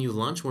 is that when you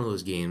launch one of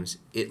those games,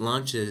 it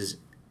launches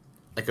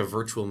like a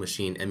virtual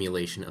machine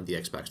emulation of the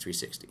Xbox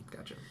 360.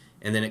 Gotcha.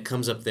 And then it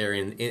comes up there,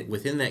 and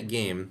within that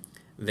game,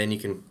 then you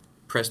can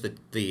press the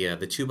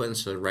two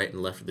buttons to the right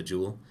and left of the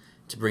jewel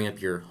to bring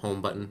up your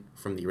home button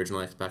from the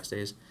original Xbox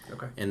days.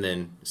 Okay. And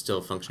then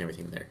still function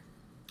everything there.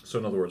 So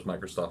in other words,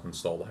 Microsoft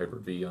installed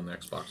Hyper-V on the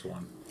Xbox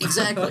One.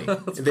 Exactly.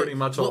 That's pretty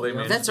much all they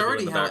managed to do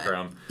in the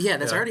background.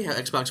 That's already how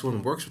Xbox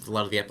One works with a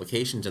lot of the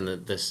applications and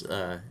this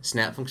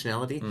Snap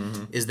functionality.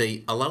 Mm-hmm. Is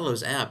a lot of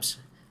those apps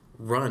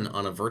run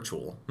on a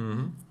virtual.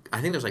 Mm-hmm. I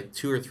think there's like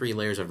 2 or 3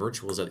 layers of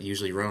virtuals that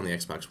usually run on the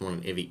Xbox One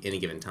at any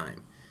given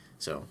time.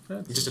 So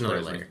That's just another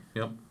surprising. layer.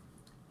 Yep.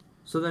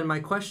 So then my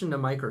question to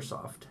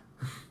Microsoft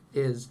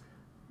is,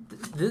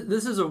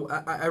 this is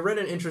I read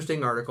an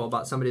interesting article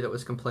about somebody that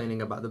was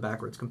complaining about the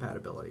backwards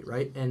compatibility,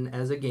 right? And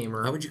as a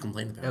gamer... Why would you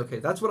complain about it? Okay,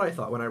 that's what I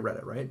thought when I read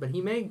it, right? But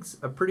he makes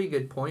a pretty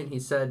good point. He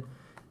said,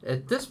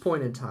 at this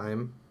point in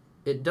time,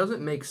 it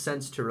doesn't make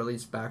sense to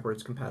release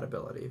backwards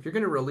compatibility. If you're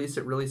going to release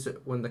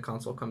it when the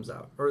console comes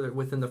out, or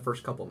within the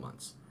first couple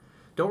months.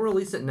 Don't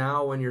release it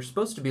now when you're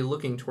supposed to be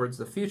looking towards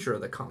the future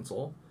of the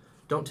console.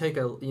 Don't take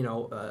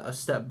a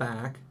step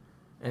back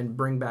and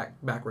bring back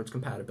backwards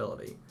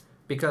compatibility,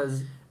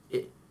 because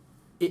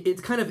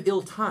it's kind of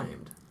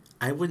ill-timed.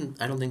 I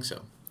don't think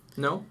so.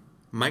 No?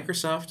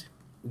 Microsoft,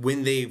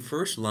 when they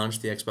first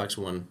launched the Xbox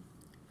One,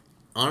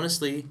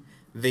 honestly,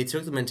 they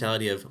took the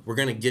mentality of, we're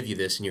going to give you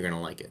this and you're going to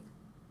like it.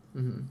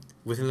 Mm-hmm.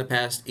 Within the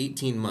past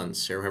 18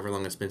 months, or however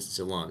long it's been since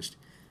it launched,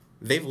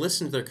 they've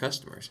listened to their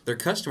customers. Their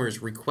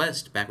customers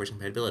request backwards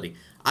compatibility.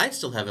 I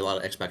still have a lot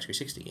of Xbox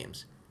 360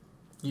 games.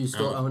 You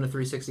still own a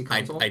 360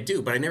 console? I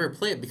do, but I never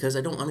play it because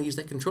I don't want to use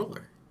that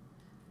controller.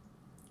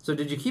 So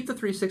did you keep the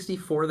 360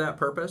 for that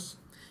purpose?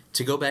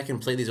 To go back and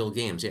play these old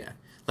games, yeah.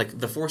 Like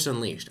The Force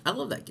Unleashed. I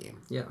love that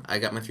game. Yeah. I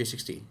got my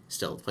 360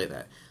 still to play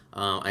that.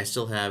 I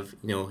still have,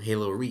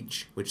 Halo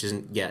Reach, which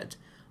isn't yet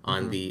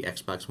on the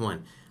Xbox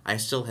One. I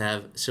still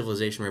have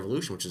Civilization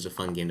Revolution, which is a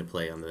fun game to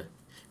play on the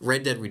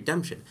Red Dead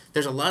Redemption.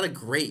 There's a lot of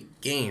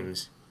great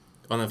games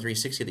on the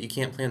 360 that you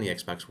can't play on the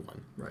Xbox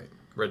One. Right.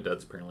 Red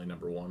Dead's apparently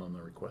number 1 on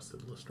the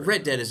requested list. Right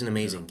Red now. Dead is an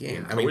amazing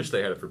game. I wish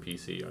they had it for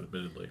PC,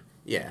 admittedly.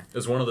 Yeah.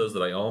 It's one of those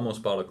that I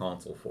almost bought a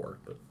console for,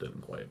 but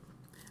didn't quite.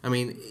 I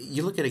mean,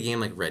 you look at a game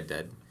like Red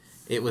Dead,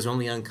 it was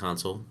only on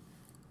console,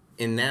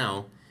 and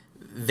now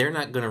they're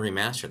not going to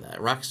remaster that.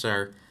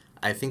 Rockstar,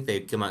 I think they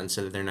come out and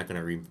said that they're not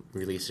going to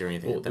release it or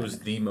anything like that. It was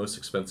the most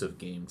expensive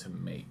game to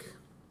make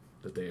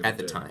that they ever at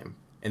the did. time.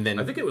 And then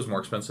I think it was more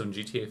expensive than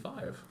GTA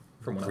 5,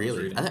 from what I was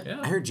reading.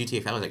 I heard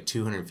GTA 5 was like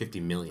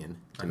 $250 million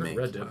to I heard make.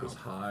 Red Dead was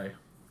high.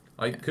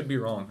 I could be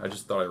wrong. I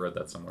just thought I read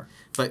that somewhere.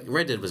 But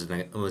Red Dead was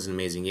an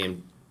amazing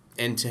game.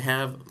 And to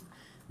have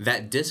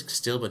that disc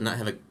still but not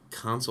have a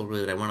console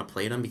really that I want to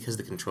play it on because of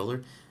the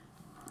controller,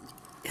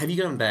 have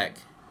you gone back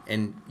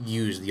and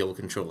used the old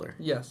controller?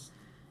 Yes.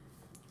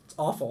 It's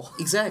awful.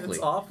 Exactly.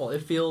 It's awful.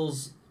 It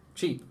feels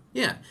cheap.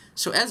 Yeah.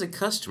 So as a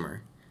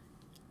customer,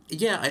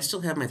 yeah, I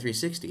still have my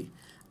 360.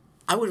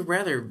 I would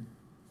rather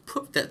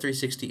put that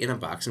 360 in a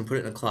box and put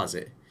it in a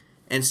closet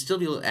and still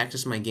be able to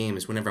access my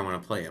games whenever I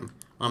want to play them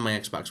on my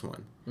Xbox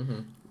One. Mm-hmm.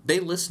 They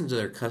listen to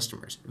their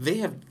customers. They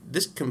have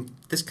this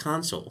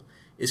console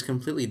is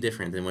completely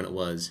different than when it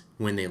was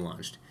when they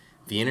launched.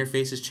 The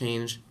interface has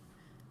changed.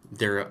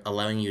 They're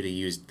allowing you to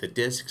use the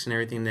discs and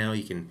everything now.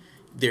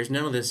 There's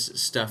none of this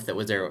stuff that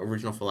was their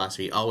original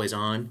philosophy. Always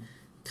on,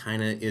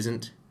 kind of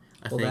isn't.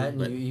 I think. That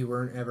but you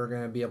weren't ever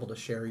going to be able to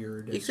share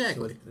your discs.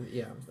 Exactly.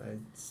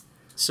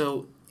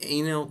 So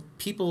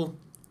people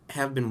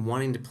have been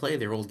wanting to play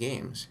their old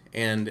games,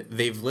 and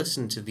they've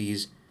listened to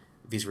these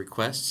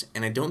requests,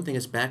 and I don't think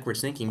it's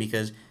backwards thinking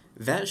because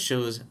that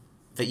shows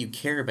that you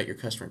care about your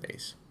customer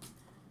base.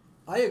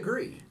 I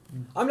agree.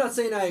 I'm not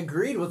saying I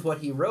agreed with what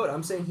he wrote.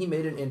 I'm saying he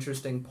made an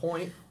interesting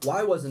point.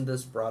 Why wasn't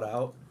this brought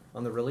out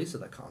on the release of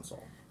the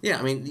console? Yeah,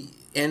 I mean,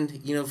 and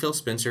Phil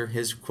Spencer,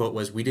 his quote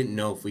was, "We didn't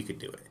know if we could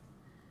do it."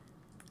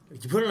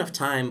 If you put enough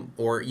time,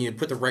 or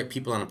put the right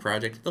people on a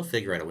project, they'll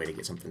figure out a way to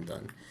get something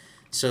done.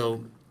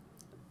 So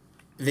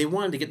they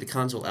wanted to get the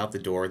console out the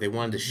door. They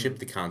wanted to ship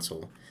the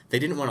console. They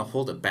didn't want to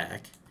hold it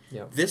back.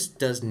 Yep. This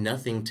does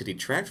nothing to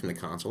detract from the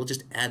console. It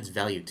just adds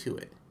value to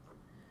it.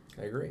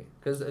 I agree.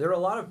 Because there are a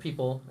lot of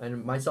people,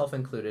 and myself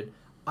included,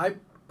 I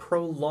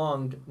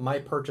prolonged my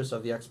purchase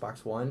of the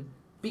Xbox One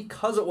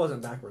because it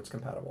wasn't backwards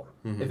compatible.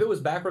 Mm-hmm. If it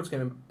was backwards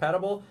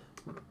compatible,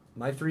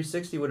 my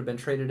 360 would have been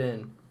traded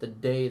in the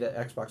day that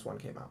Xbox One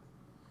came out.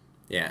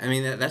 Yeah, I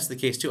mean, that's the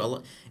case,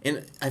 too.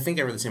 And I think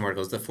I read the same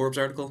article. Is the Forbes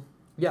article?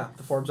 Yeah,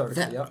 the Forbes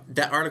article,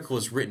 That article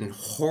was written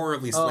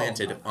horribly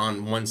slanted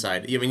on one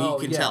side. I mean, you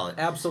can tell it.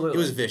 Absolutely.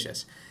 It was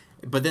vicious.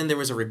 But then there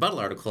was a rebuttal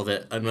article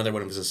that another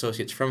one of his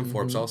associates from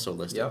Forbes also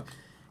listed. Yep.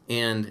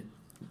 And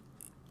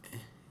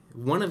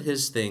one of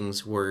his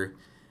things were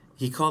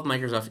he called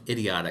Microsoft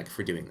idiotic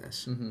for doing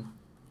this. Mm-hmm.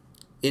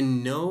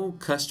 In no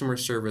customer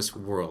service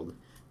world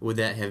would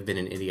that have been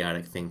an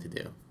idiotic thing to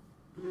do.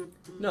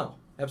 No,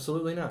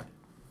 absolutely not.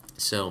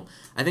 So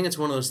I think it's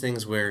one of those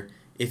things where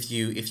if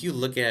you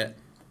look at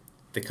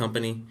the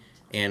company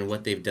and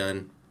what they've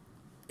done,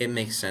 it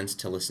makes sense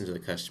to listen to the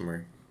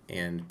customer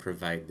and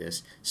provide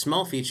this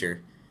small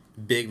feature,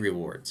 big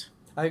rewards.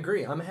 I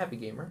agree. I'm a happy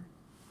gamer.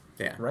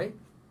 Yeah. Right?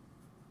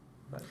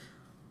 But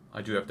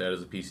I do have to add,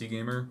 as a PC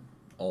gamer,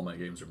 all my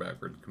games are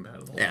backward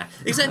compatible. Yeah,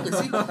 exactly.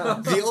 See,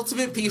 the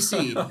ultimate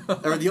PC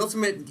or the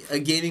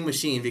ultimate gaming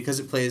machine because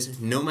it plays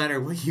no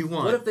matter what you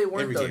want. what if they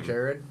weren't every though, game.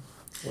 Jared?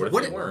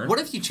 What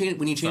if you change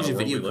when you change Not the a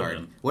world video we live card?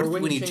 in. What Or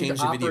if when you change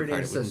the video operating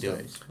card it wouldn't do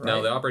it? systems, Now,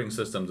 right? the operating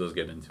system does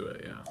get into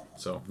it, yeah.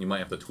 So you might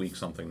have to tweak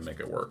something to make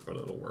it work, but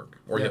it'll work.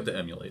 Or you Yep. have to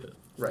emulate it.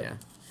 Right. Yeah.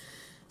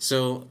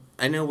 So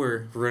I know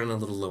we're running a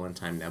little low on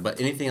time now, but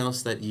anything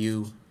else that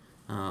you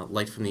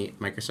liked from the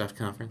Microsoft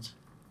conference?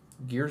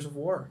 Gears of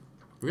War.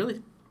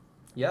 Really?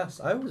 Yes,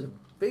 I was a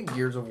big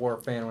Gears of War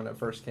fan when it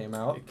first came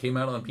out. It came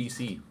out on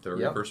PC, the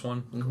very Yep. first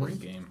one. Mhm. Great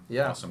game.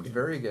 Yeah, Awesome game.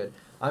 very good.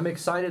 I'm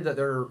excited that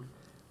they're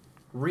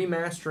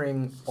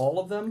remastering all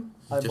of them,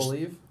 I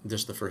believe.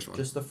 Just the first one.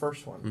 Just the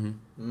first one.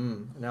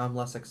 Now I'm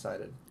less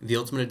excited. The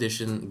Ultimate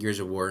Edition Gears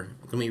of War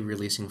going to be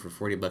releasing for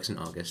 $40 in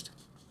August.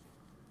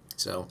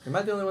 So Am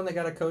I the only one that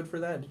got a code for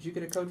that? Did you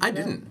get a code for I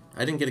that? didn't.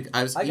 I didn't get.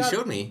 I You got-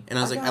 showed me, and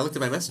I was like, I got looked at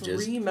my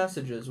messages. 3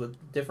 messages with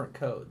different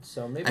codes,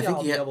 so maybe I think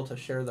I'll you be ha- able to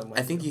share them with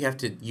I think you have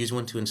to use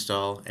one to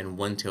install and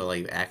one to allow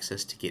you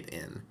access to get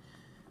in.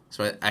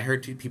 So I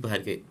heard 2 people had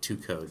to get 2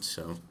 codes.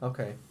 So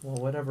Okay, well,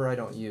 whatever I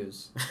don't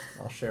use,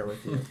 I'll share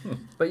with you.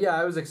 But yeah,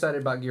 I was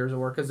excited about Gears of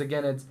War because,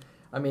 again,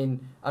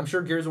 I'm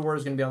sure Gears of War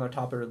is going to be on the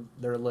top of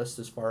their list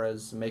as far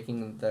as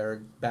making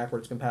their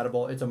backwards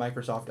compatible. It's a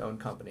Microsoft-owned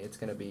company. It's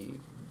going to be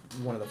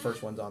one of the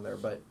first ones on there,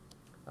 but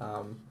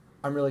I'm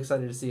really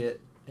excited to see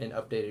it in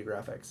updated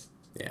graphics.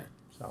 yeah,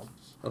 So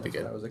that'll be that's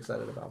what I good. was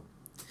excited about.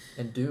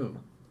 And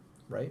Doom,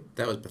 right?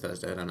 That was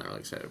Bethesda, and I'm not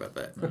really excited about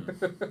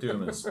that.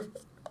 Doom is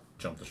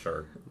jump the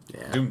shark.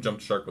 Yeah. Doom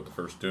jumped shark with the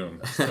first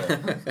Doom.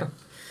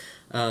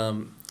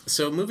 So,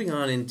 So moving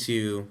on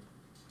into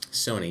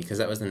Sony, because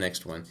that was the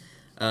next one.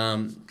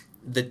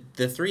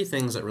 The 3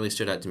 things that really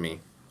stood out to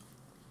me.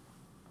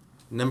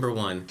 Number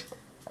 1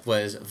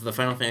 was the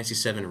Final Fantasy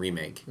VII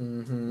Remake.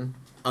 Mm-hmm.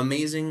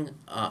 Amazing,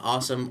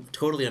 awesome,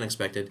 totally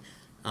unexpected,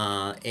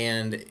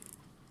 and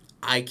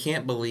I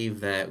can't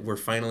believe that we're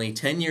finally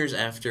 10 years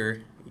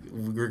after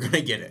we're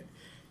gonna get it.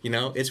 You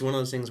know, it's one of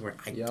those things where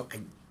I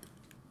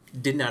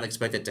did not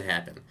expect it to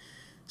happen.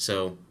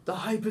 So The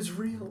hype is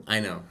real.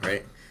 I know,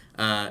 right?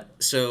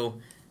 So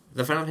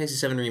the Final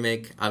Fantasy VII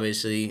Remake,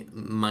 obviously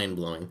mind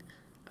blowing.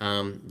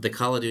 The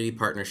Call of Duty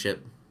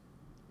partnership,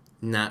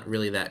 not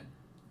really that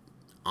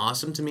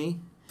awesome to me.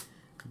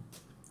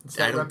 It's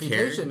that I don't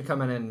reputation care.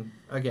 coming in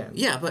again.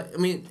 Yeah, but I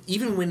mean,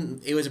 even when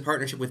it was a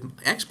partnership with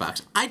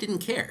Xbox, I didn't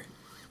care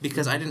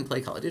because I didn't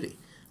play Call of Duty.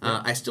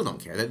 I still don't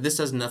care. This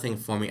does nothing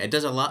for me. It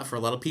does a lot for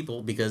a lot of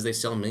people because they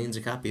sell millions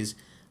of copies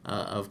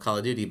of Call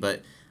of Duty,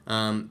 but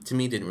to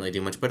me, it didn't really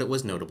do much. But it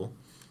was notable.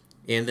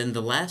 And then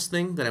the last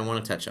thing that I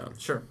want to touch on,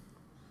 Sure.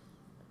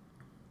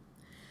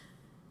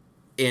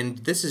 and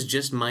this is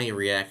just my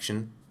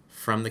reaction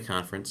from the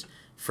conference,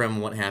 from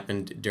what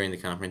happened during the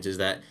conference, is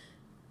that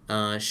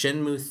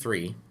Shenmue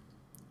 3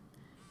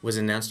 was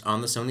announced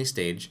on the Sony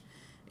stage,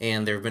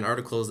 and there have been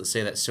articles that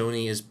say that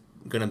Sony is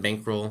going to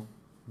bankroll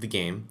the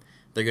game.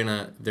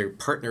 They're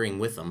partnering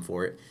with them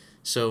for it.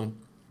 So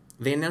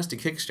they announced a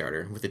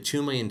Kickstarter with a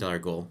 $2 million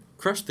goal,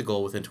 crushed the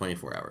goal within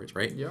 24 hours,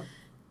 right? Yeah.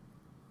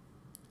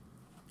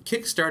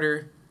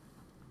 Kickstarter,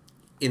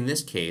 in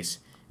this case,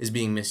 is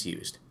being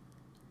misused.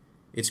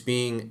 It's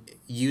being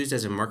used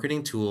as a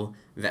marketing tool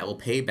that will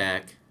pay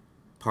back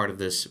part of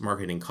this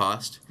marketing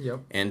cost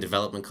and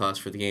development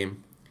cost for the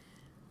game.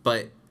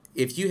 But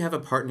if you have a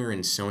partner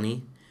in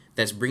Sony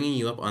that's bringing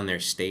you up on their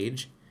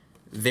stage,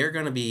 they're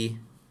going to be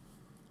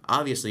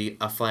obviously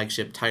a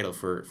flagship title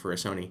for a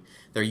Sony.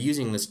 They're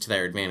using this to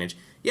their advantage.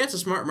 Yeah, it's a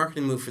smart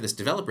marketing move for this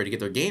developer to get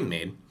their game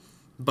made,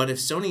 but if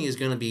Sony is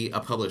going to be a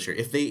publisher,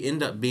 if they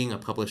end up being a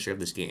publisher of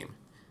this game,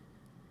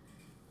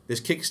 this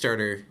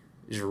Kickstarter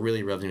just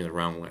really rubs me the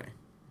wrong way.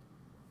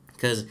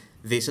 Because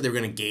they said they were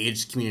going to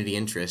gauge community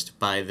interest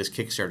by this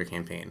Kickstarter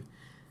campaign.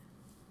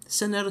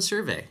 Send out a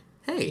survey.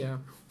 Hey,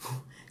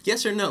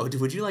 yes or no,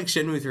 would you like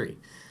Shenmue 3?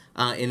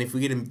 And if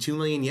we get 2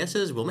 million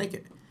yeses, we'll make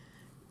it.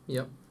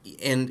 Yep.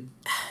 And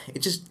it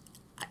just,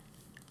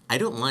 I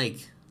don't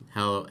like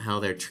how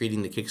they're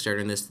treating the Kickstarter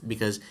in this,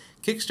 because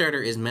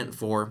Kickstarter is meant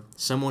for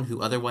someone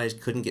who otherwise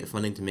couldn't get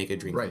funding to make a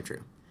dream come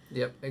true.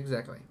 Yep,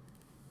 exactly.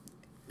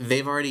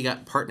 They've already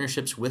got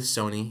partnerships with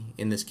Sony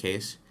in this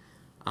case,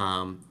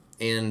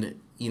 and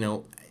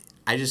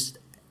I just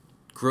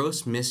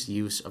gross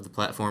misuse of the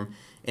platform.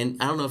 And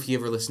I don't know if you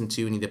ever listened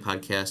to any of the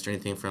podcasts or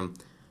anything from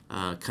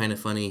Kind of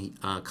Funny,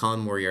 Colin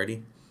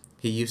Moriarty.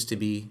 He used to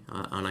be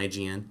on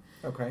IGN.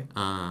 Okay.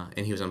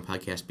 And he was on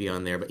Podcast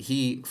Beyond there. But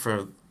he,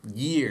 for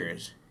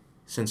years,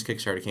 since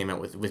Kickstarter came out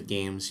with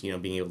games,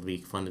 being able to be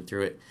funded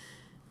through it,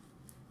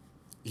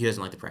 he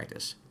doesn't like the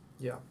practice.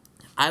 Yeah.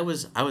 I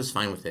was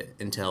fine with it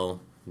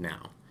until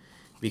now.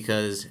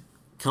 Because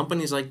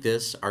companies like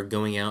this are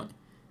going out,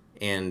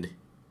 and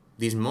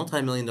these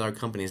multi-million-dollar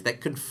companies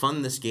that could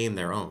fund this game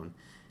their own,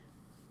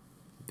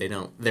 they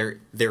don't.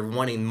 They're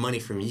wanting money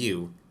from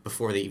you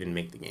before they even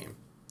make the game.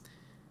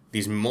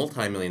 These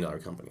multi-million-dollar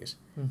companies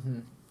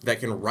that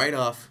can write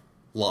off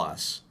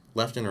loss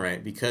left and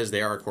right because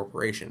they are a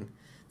corporation.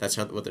 That's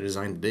what they're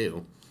designed to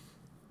do.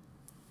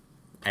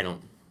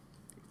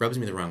 Rubs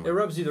me the wrong way. It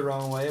rubs you the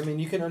wrong way. I mean,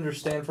 you can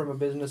understand from a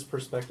business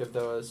perspective,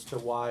 though, as to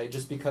why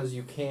just because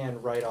you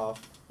can write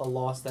off a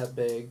loss that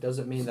big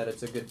doesn't mean that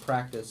it's a good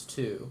practice,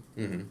 too.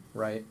 Mm-hmm.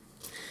 Right?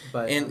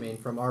 But,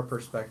 from our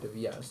perspective,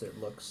 yes,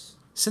 it looks...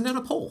 Send out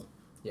a poll.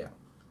 Yeah.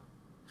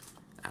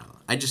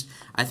 I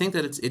think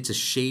that it's a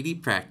shady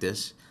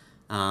practice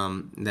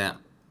that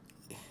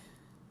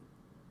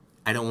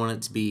I don't want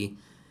it to be...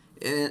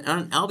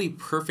 And I'll be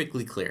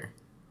perfectly clear.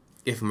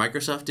 If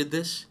Microsoft did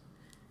this,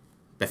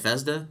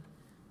 Bethesda,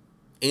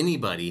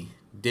 anybody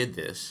did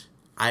this,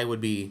 I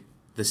would be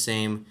the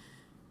same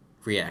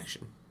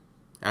reaction.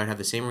 I would have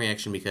the same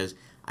reaction because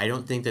I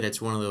don't think that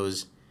it's one of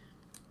those,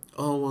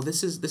 oh, well,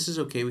 this is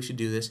okay, we should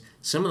do this.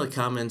 Some of the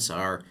comments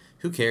are,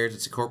 who cares,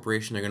 it's a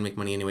corporation, they're going to make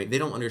money anyway. They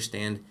don't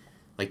understand,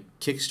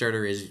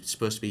 Kickstarter is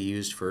supposed to be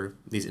used for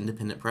these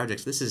independent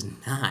projects. This is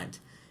not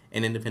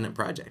an independent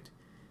project.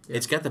 Yeah.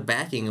 It's got the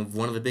backing of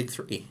one of the big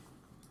three.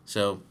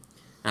 So,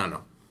 I don't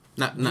know.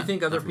 Do you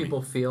think other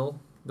people feel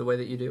the way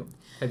that you do?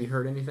 Have you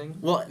heard anything?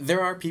 Well,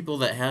 there are people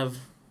that have...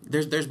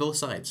 There's both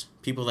sides.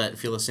 People that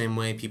feel the same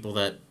way, people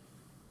that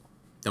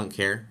don't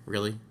care,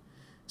 really.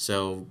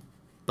 So,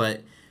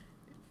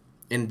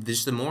 and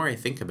just the more I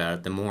think about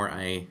it, the more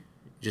I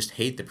just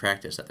hate the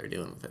practice that they're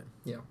doing with it.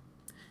 Yeah.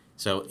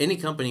 So, any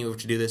company were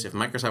to do this, if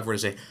Microsoft were to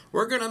say,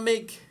 we're going to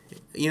make,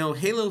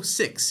 Halo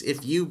 6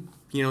 if you,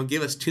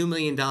 give us $2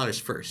 million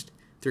first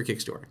through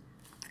Kickstarter,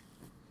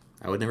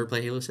 I would never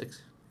play Halo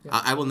 6.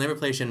 Yeah. I will never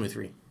play Shenmue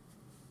 3.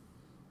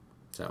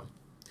 So,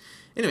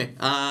 anyway,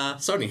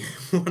 Sony,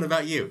 what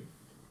about you?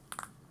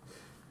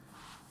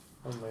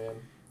 Oh,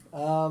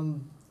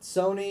 man.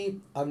 Sony,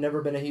 I've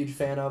never been a huge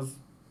fan of.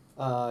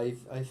 I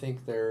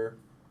think they're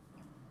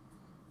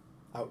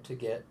out to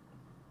get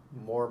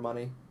more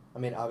money. I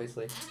mean,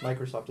 obviously,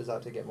 Microsoft is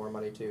out to get more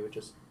money, too. It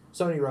just,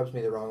 Sony rubs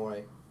me the wrong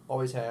way.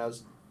 Always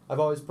has. I've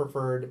always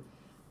preferred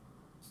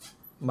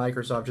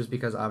Microsoft just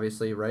because,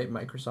 obviously, right?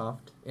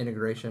 Microsoft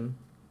integration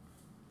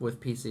with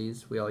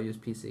PCs. We all use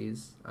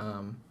PCs.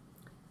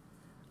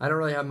 I don't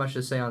really have much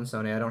to say on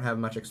Sony. I don't have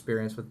much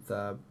experience with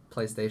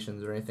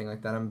PlayStations or anything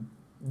like that.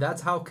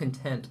 That's how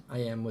content I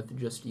am with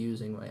just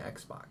using my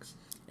Xbox.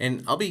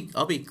 And I'll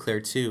be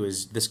clear too.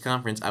 Is this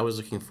conference? I was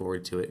looking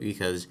forward to it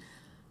because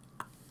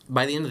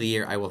by the end of the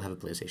year, I will have a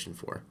PlayStation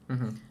 4.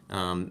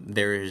 Mm-hmm.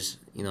 There's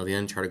the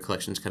Uncharted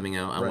collections coming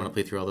out. I want to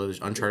play through all those.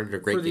 Uncharted are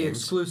great games. For the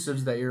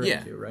exclusives that you're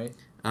into, right?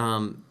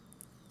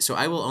 So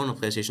I will own a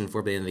PlayStation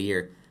 4 by the end of the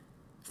year,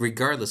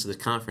 regardless of this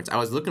conference. I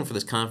was looking for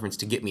this conference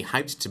to get me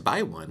hyped to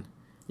buy one.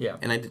 Yeah.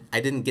 And I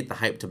didn't get the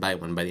hype to buy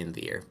one by the end of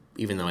the year,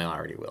 even though I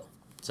already will.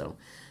 So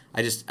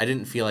I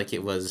didn't feel like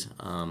it was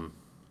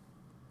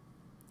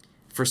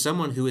for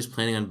someone who is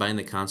planning on buying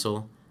the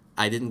console,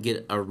 I didn't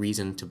get a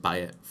reason to buy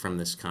it from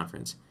this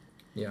conference.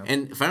 Yeah.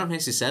 And Final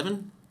Fantasy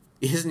VII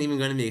isn't even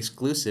going to be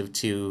exclusive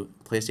to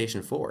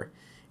PlayStation 4.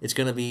 It's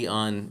going to be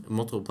on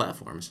multiple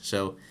platforms.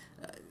 So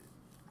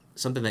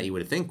something that you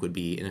would think would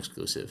be an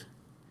exclusive.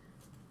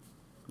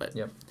 But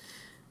yep.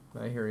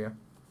 I hear you.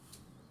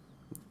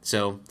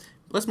 So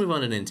let's move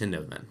on to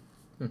Nintendo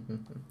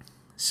then.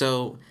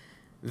 So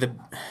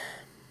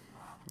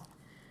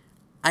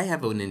I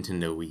have a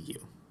Nintendo Wii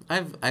U.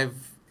 I've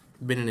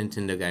been a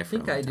Nintendo guy for a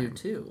long time. I think I do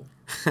too.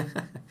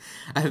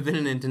 I've been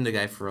a Nintendo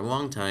guy for a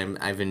long time.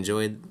 I've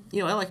enjoyed,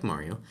 I like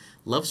Mario.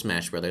 Love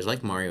Smash Brothers.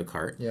 Like Mario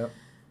Kart. Yep.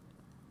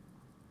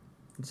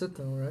 That's it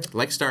though, right?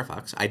 Like Star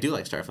Fox. I do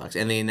like Star Fox.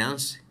 And they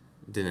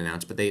didn't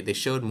announce, but they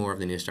showed more of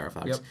the new Star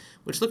Fox,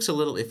 which looks a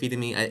little iffy to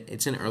me.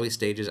 It's in early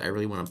stages. I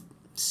really want to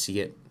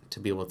see it to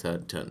be able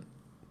to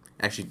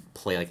actually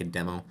play like a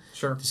demo.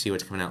 Sure. To see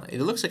what's coming out.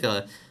 It looks like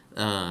a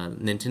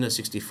Nintendo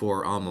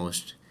 64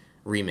 almost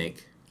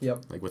remake.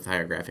 Yep. Like with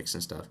higher graphics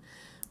and stuff,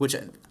 which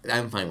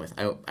I'm fine with.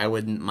 I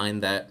wouldn't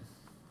mind that.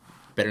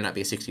 Better not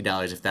be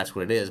 $60 if that's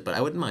what it is, but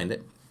I wouldn't mind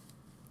it.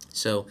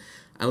 So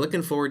I'm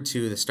looking forward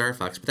to the Star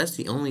Fox, but that's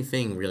the only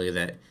thing really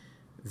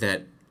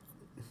that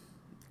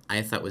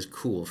I thought was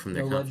cool from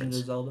their conference. No Legend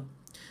of Zelda?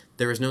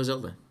 There was no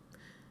Zelda.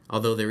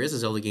 although there is a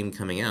Zelda game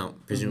coming out,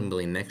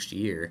 presumably next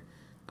year,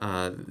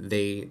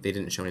 they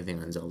didn't show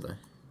anything on Zelda.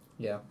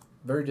 Yeah,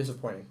 very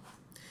disappointing.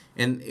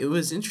 And it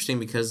was interesting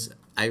because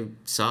I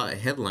saw a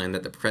headline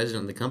that the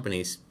president of the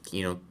company,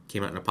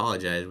 came out and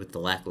apologized with the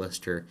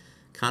lackluster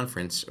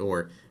conference,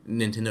 or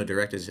Nintendo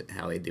Direct is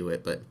how they do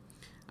it. But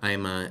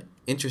I'm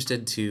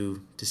interested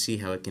to see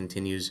how it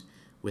continues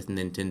with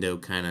Nintendo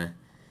kind of.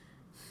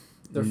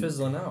 They're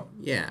fizzling out.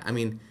 Yeah, I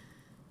mean,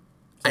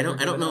 I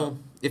don't know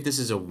if this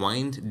is a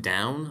wind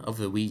down of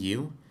the Wii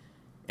U,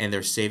 and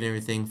they're saving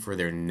everything for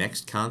their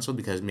next console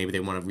because maybe they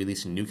want to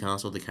release a new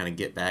console to kind of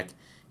get back,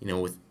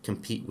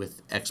 compete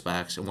with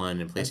Xbox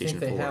One and PlayStation 4. I think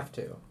they have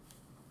to.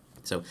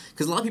 So,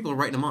 because a lot of people are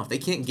writing them off. They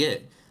can't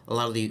get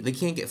they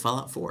can't get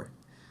Fallout 4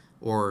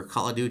 or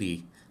Call of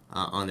Duty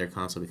on their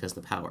console because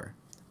of the power.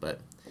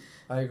 But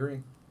I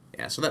agree.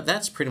 Yeah, so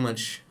that's pretty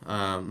much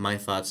my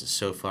thoughts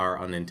so far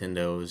on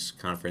Nintendo's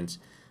conference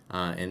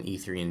and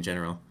E3 in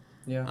general.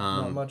 Yeah,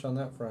 not much on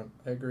that front.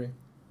 I agree.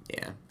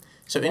 Yeah.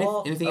 So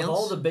anything else? Of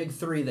all the big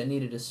three that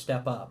needed to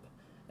step up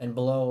and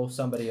blow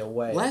somebody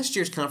away. Last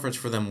year's conference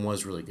for them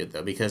was really good,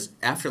 though, because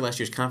after last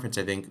year's conference,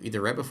 I think,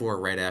 either right before or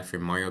right after,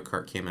 Mario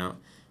Kart came out,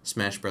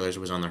 Smash Brothers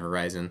was on the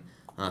horizon,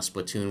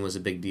 Splatoon was a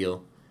big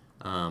deal,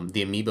 the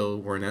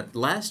Amiibo were not...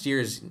 Last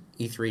year's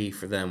E3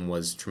 for them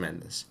was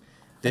tremendous.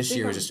 This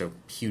year was just a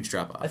huge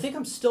drop-off. I think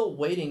I'm still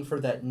waiting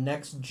for that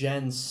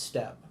next-gen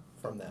step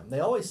from them. They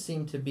always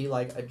seem to be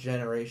like a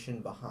generation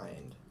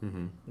behind.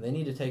 Mm-hmm. They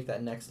need to take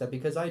that next step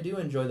because I do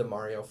enjoy the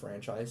Mario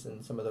franchise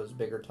and some of those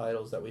bigger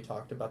titles that we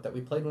talked about that we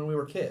played when we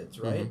were kids,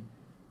 right? Mm-hmm.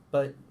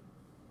 But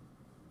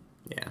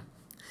yeah,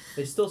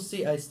 I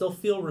still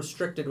feel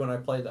restricted when I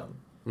play them.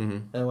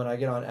 Mm-hmm. And when I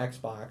get on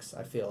Xbox,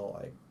 I feel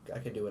like I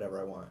can do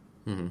whatever I want.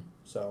 Mm-hmm.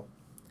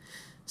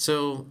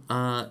 So,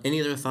 any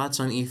other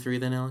thoughts on E3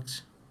 then,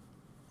 Alex?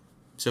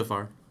 So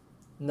far?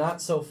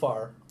 Not so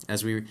far.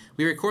 As we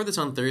record this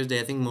on Thursday,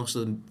 I think most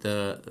of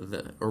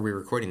or we're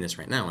recording this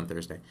right now on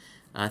Thursday.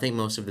 I think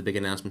most of the big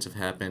announcements have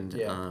happened.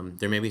 Yeah.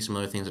 There may be some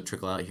other things that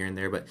trickle out here and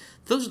there, but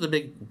those are the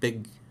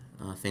big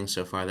things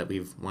so far that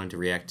we've wanted to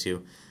react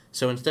to.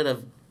 So instead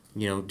of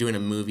doing a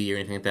movie or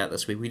anything like that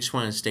this week, we just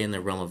want to stay in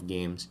the realm of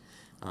games.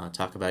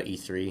 Talk about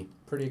E3.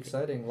 Pretty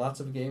exciting. Lots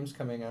of games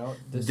coming out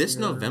this year.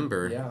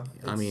 November. Yeah.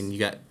 I mean, you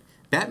got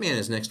Batman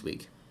is next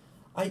week.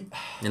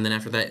 And then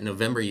after that, in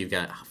November, you've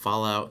got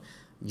Fallout.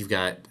 You've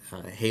got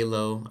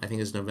Halo, I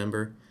think is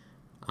November.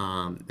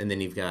 And then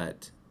you've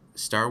got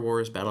Star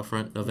Wars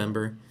Battlefront,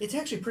 November. It's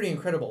actually pretty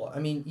incredible. I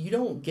mean, you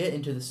don't get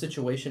into the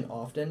situation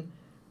often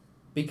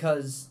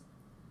because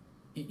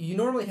you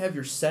normally have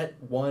your set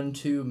 1,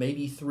 2,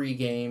 maybe 3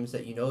 games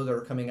that that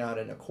are coming out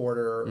in a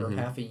quarter or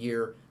half a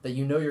year that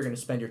you're going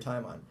to spend your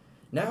time on.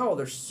 Now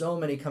there's so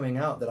many coming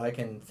out that I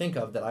can think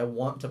of that I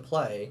want to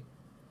play.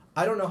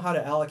 I don't know how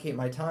to allocate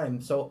my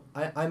time, so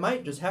I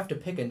might just have to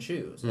pick and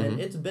choose. And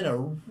it's been a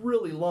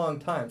really long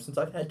time since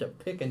I've had to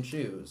pick and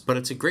choose. But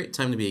it's a great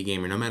time to be a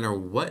gamer, no matter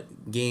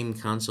what game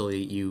console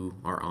you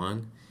are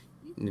on.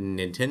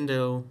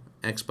 Nintendo,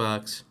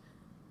 Xbox,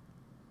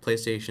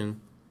 PlayStation.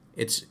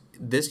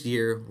 This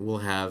year we'll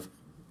have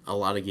a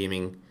lot of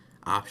gaming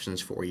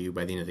options for you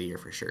by the end of the year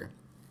for sure.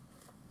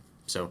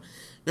 So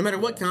no matter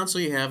what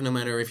console you have, no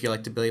matter if you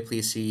like to play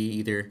PC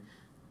either,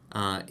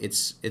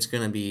 it's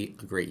going to be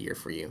a great year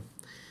for you.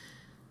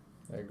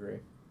 I agree.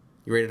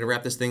 You ready to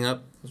wrap this thing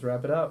up? Let's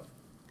wrap it up.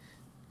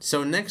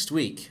 So next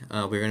week,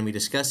 we're going to be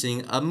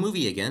discussing a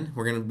movie again.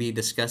 We're going to be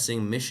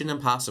discussing Mission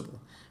Impossible.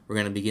 We're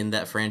going to begin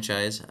that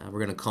franchise. We're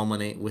going to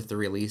culminate with the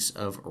release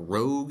of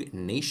Rogue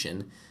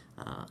Nation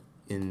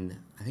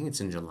I think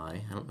it's in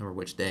July. I don't remember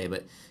which day,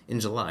 but in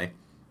July.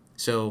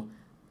 So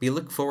we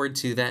look forward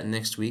to that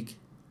next week.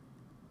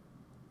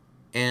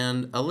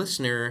 And a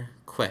listener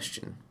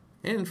question.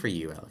 And for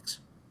you, Alex.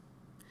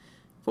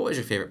 What was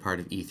your favorite part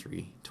of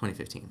E3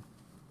 2015?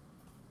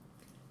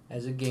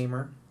 As a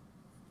gamer,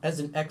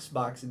 as an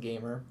Xbox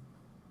gamer,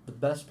 the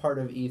best part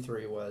of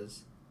E3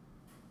 was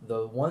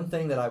the one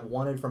thing that I've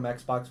wanted from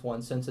Xbox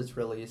One since it's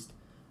released.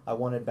 I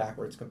wanted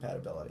backwards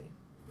compatibility.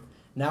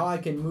 Now I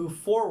can move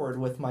forward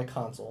with my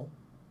console,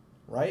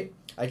 right?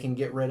 I can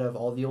get rid of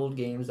all the old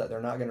games that they're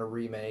not going to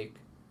remake,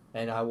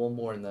 and I will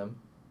mourn them,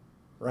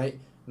 right?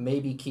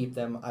 Maybe keep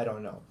them, I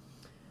don't know.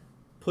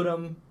 Put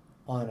them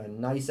on a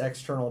nice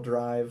external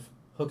drive,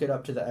 hook it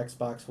up to the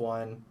Xbox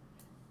One.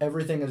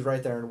 Everything is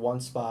right there in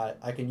one spot.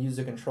 I can use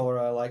the controller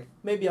I like.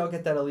 Maybe I'll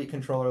get that Elite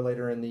controller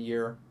later in the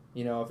year,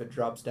 if it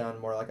drops down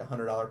more like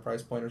 $100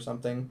 price point or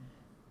something.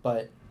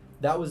 But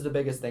that was the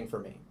biggest thing for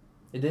me.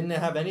 It didn't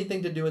have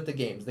anything to do with the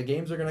games. The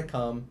games are going to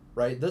come,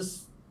 right?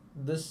 This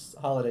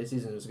holiday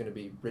season is going to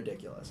be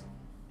ridiculous.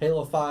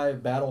 Halo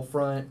 5,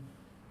 Battlefront,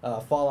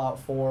 Fallout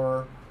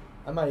 4.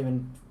 I might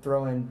even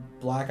throw in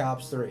Black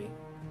Ops 3.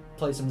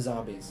 Play some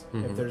zombies,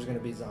 if there's going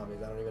to be zombies.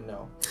 I don't even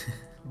know.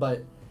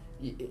 But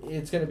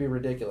it's going to be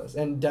ridiculous.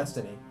 And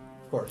Destiny,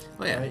 of course.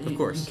 Oh, yeah, right? of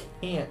course.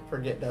 You can't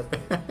forget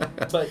Destiny.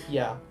 But,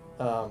 yeah,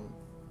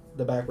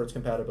 the backwards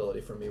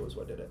compatibility for me was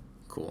what did it.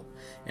 cool.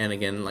 And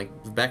again, like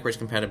backwards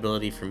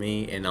compatibility for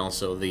me, and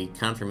also the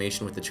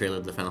confirmation with the trailer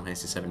of the Final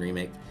Fantasy VII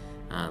Remake,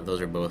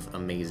 those are both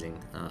amazing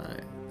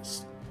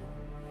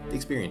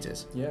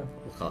experiences. Yeah.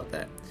 We'll call it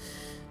that.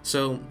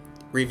 So,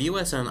 review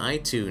us on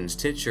iTunes,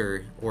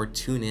 Stitcher, or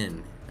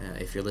TuneIn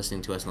if you're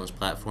listening to us on those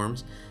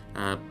platforms.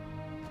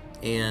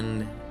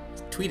 And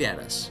tweet at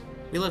us.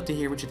 We love to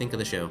hear what you think of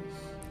the show.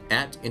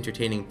 At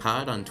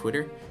EntertainingPod on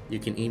Twitter. You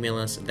can email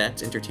us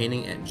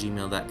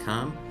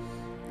that'sentertaining@gmail.com.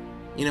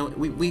 You know,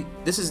 we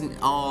this is an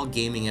all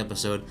gaming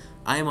episode.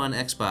 I am on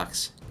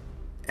Xbox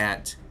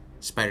at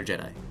Spider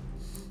Jedi.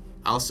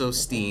 Also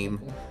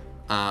Steam.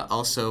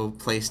 Also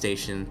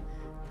PlayStation.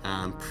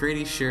 I'm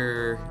pretty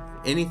sure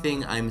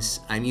anything I'm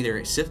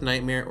either Sith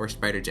Nightmare or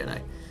Spider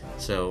Jedi.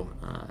 So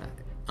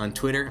on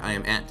Twitter I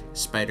am at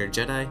Spider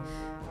Jedi.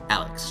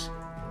 Alex.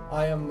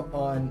 I am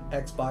on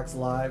Xbox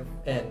Live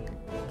and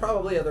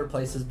probably other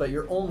places, but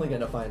you're only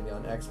going to find me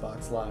on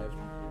Xbox Live.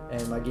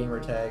 And my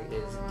gamer tag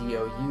is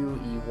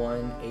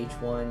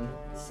DOUE1H1.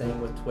 Same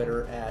with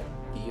Twitter at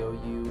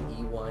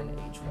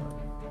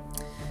DOUE1H1.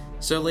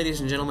 So,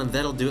 ladies and gentlemen,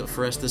 that'll do it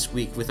for us this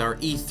week with our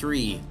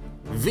E3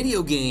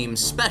 video game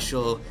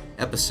special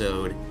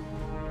episode.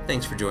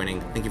 Thanks for joining.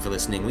 Thank you for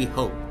listening. We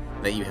hope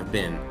that you have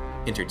been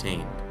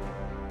entertained.